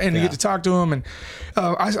 and you get to talk to him. And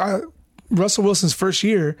Russell Wilson's first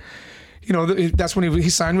year, that's when he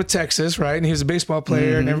signed with Texas, right? And he was a baseball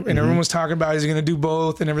player, and everyone was talking about he's going to do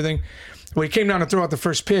both and everything. Well, he came down to throw out the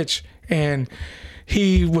first pitch, and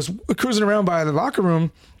he was cruising around by the locker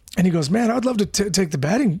room, and he goes, "Man, I'd love to try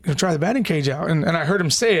the batting cage out." And I heard him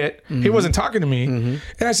say it. He wasn't talking to me, and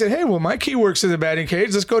I said, "Hey, well, my key works to the batting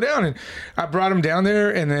cage. Let's go down." And I brought him down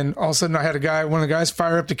there, and then all of a sudden, I had one of the guys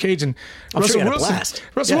fire up the cage, and Russell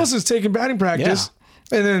Wilson's taking batting practice,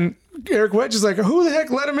 and then Eric Wedge is like, who the heck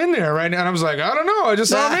let him in there right now? And I was like, I don't know. I just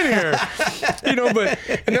saw him in here. And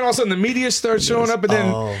then all of a sudden the media starts showing up. And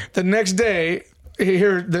then the next day,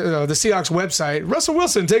 here the Seahawks website, Russell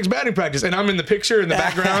Wilson takes batting practice, and I'm in the picture in the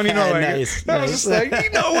background. Nice. I was just like,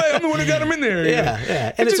 no way, I'm the one who got him in there.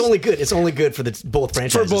 Yeah. And it's only good. It's only good for both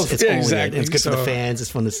franchises. It's exactly. Good. It's good for the fans.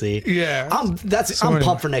 It's fun to see. Yeah. I'm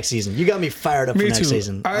pumped for next season. You got me fired up for next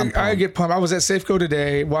season. I get pumped. I was at Safeco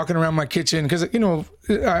today, walking around my kitchen because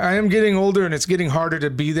I am getting older, and it's getting harder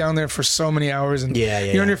to be down there for so many hours. And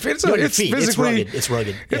you're on your feet. It's physically, it's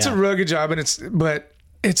rugged. It's a rugged job, and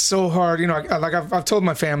it's so hard. I've told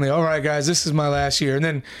my family, all right, guys, this is my last year. And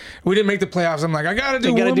then we didn't make the playoffs. I'm like, I got to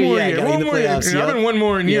do one more year. One more year. I've been one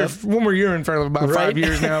more year in for about 5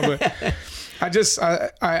 years now. But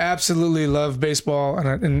I absolutely love baseball.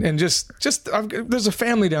 And just there's a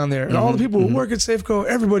family down there. And all the people who work at Safeco,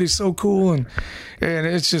 everybody's so cool. And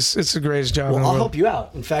it's the greatest job in the world. I'll help you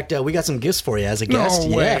out. In fact, we got some gifts for you as a guest.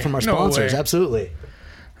 No way. From our sponsors. No way. Absolutely.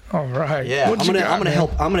 All right. Yeah, I'm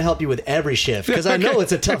gonna help you with every shift because I know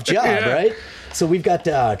it's a tough job, right? So we've got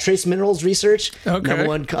Trace Minerals Research, number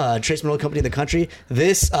one trace mineral company in the country.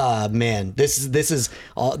 This this is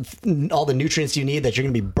all the nutrients you need that you're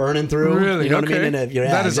gonna be burning through. Really? You know what I mean?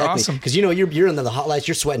 That is awesome. Because you're in the hot lights,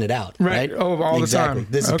 you're sweating it out, right? All the time.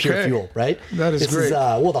 This is pure fuel, right? That is great.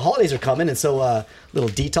 The holidays are coming, and so little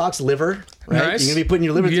detox liver, right? Nice. You're gonna be putting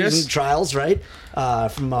your liver through some trials, right?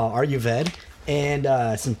 From Ayurveda. And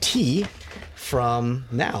some tea from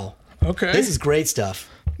Now. Okay. This is great stuff.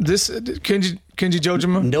 Can Kenji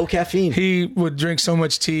Jojima. No caffeine. He would drink so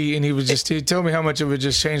much tea, and he'd tell me how much it would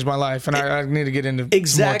just change my life, and I need to get into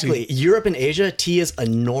exactly. more tea. Europe and Asia, tea is a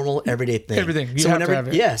normal everyday thing. Everything. You so have whenever, to have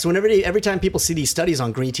it. Yeah. So every time people see these studies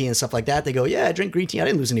on green tea and stuff like that, they go, "Yeah, I drink green tea. I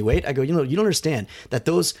didn't lose any weight." I go, "You don't understand that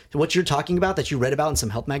what you're talking about, that you read about in some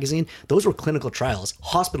health magazine, those were clinical trials,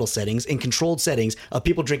 hospital settings, in controlled settings of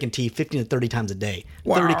people drinking tea 15 to 30 times a day."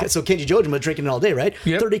 Wow. So Kenji Jojima drinking it all day, right?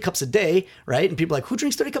 Yep. 30 cups a day, right? And people are like, "Who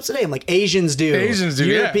drinks 30 cups a day?" I'm like, "Asians do. Asians do.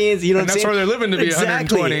 Europeans, yeah. you know and what I'm that's saying? where they're living to be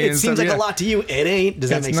exactly. 120. It and seems stuff, like a lot to you. It ain't. Does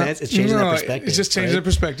that make sense? It's changing that perspective. It's just changing right? the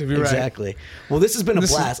perspective. You're right. Exactly. Well, this has been a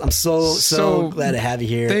blast. I'm so glad to have you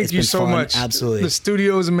here. Thank you been so fun. much. Absolutely. The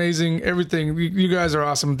studio is amazing. Everything. You guys are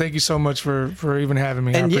awesome. Thank you so much for even having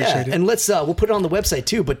me. And I appreciate it. And let's we'll put it on the website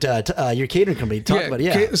too. But your catering company, talk about it.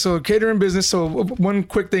 Yeah. So catering business. So one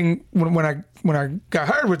quick thing when I got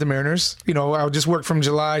hired with the Mariners, I would just work from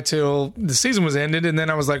July till the season was ended, and then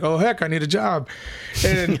I was like, oh heck, I need a job,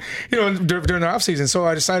 and during the off season, so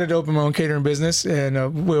I decided to open my own catering business, and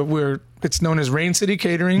it's known as Rain City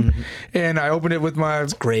Catering, and I opened it with my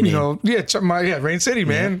great name. Rain City,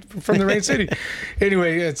 man, from the Rain City.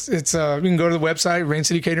 Anyway, it's you can go to the website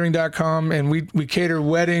raincitycatering.com, and we cater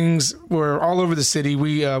weddings. We're all over the city.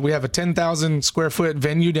 We have a 10,000 square foot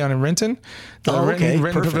venue down in Renton, the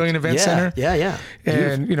Renton Pavilion Event Center. Yeah.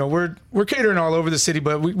 And we're catering all over the city,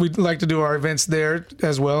 but we'd like to do our events there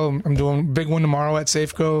as well. I'm doing a big one tomorrow at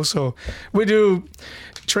Safeco, so we do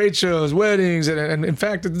trade shows, weddings, and in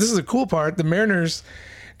fact, this is a cool part. The Mariners,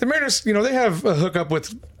 they have a hookup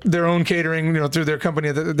with their own catering, through their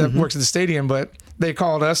company that works at the stadium, but they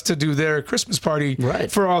called us to do their Christmas party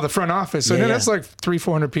for all the front office. So that's like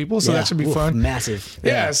 300-400 people. So that should be fun. Massive.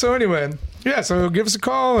 Yeah. So anyway, so give us a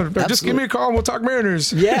call or just give me a call and we'll talk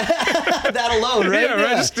Mariners. Yeah. That alone, right? Yeah,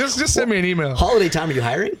 right. Just send me an email. Holiday time, are you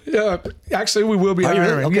hiring? Actually, we will be hiring.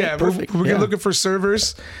 Really? Okay, yeah, perfect. We're looking for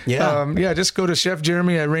servers. Yeah. Just go to Chef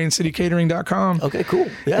Jeremy at raincitycatering.com. Okay, cool.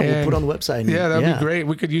 Yeah, we'll put it on the website. That'd be great.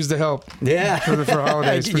 We could use the help. Yeah. For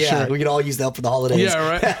holidays, for sure. We could all use the help for the holidays. Yeah,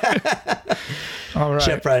 right. All right.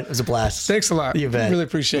 Chef Brian, it was a blast. Thanks a lot. You bet. Really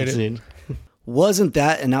appreciate it. Wasn't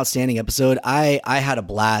that an outstanding episode? I had a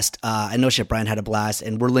blast. I know Chef Brian had a blast,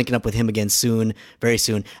 and we're linking up with him again soon, very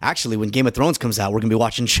soon. Actually, when Game of Thrones comes out, we're gonna be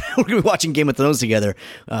watching Game of Thrones together.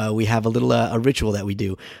 We have a little a ritual that we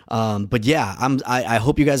do. But yeah, I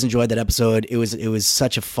hope you guys enjoyed that episode. It was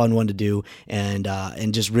such a fun one to do, and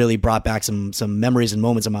just really brought back some memories and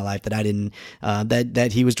moments in my life that I didn't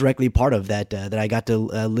that he was directly part of, that I got to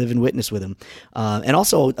live and witness with him. And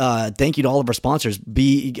also, thank you to all of our sponsors.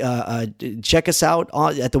 Check us out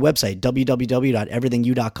at the website,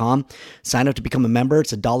 www.everythingyou.com. Sign up to become a member.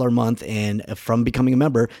 It's $1 a month. And from becoming a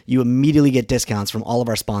member, you immediately get discounts from all of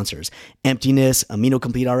our sponsors. Emptiness, Amino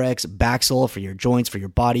Complete RX, Baxel for your joints, for your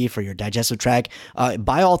body, for your digestive tract.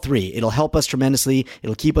 Buy all three. It'll help us tremendously.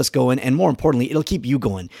 It'll keep us going. And more importantly, it'll keep you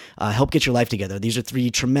going. Help get your life together. These are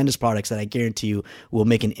three tremendous products that I guarantee you will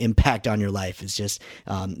make an impact on your life. It's just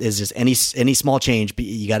any small change.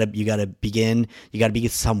 You gotta begin. You gotta begin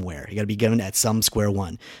somewhere. You gotta begin at some square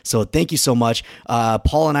one. So thank you so much.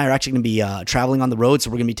 Paul and I are actually going to be traveling on the road, so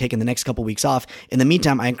we're going to be taking the next couple weeks off. In the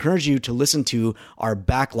meantime, I encourage you to listen to our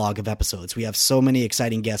backlog of episodes. We have so many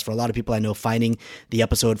exciting guests. For a lot of people I know, finding the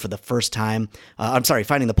episode for the first time,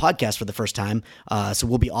 finding the podcast for the first time. So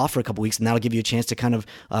we'll be off for a couple weeks, and that'll give you a chance to kind of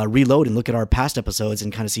reload and look at our past episodes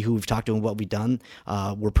and kind of see who we've talked to and what we've done.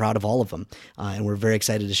 We're proud of all of them, and we're very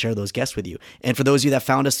excited to share those guests with you. And for those of you that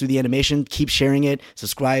found us through the animation, keep sharing it,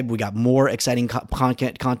 subscribe. We got more exciting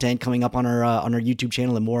content coming up on our YouTube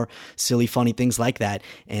channel, and more silly, funny things like that.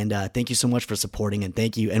 And thank you so much for supporting, and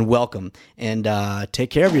thank you and welcome, and take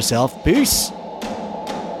care of yourself. Peace.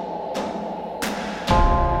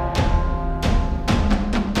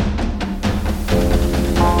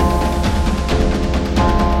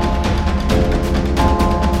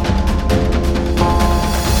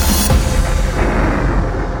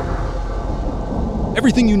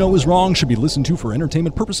 Everything You Know Is Wrong should be listened to for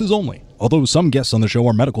entertainment purposes only. Although some guests on the show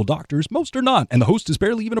are medical doctors, most are not, and the host is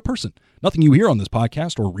barely even a person. Nothing you hear on this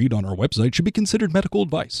podcast or read on our website should be considered medical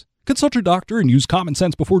advice. Consult your doctor and use common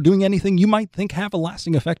sense before doing anything you might think have a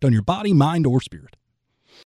lasting effect on your body, mind, or spirit.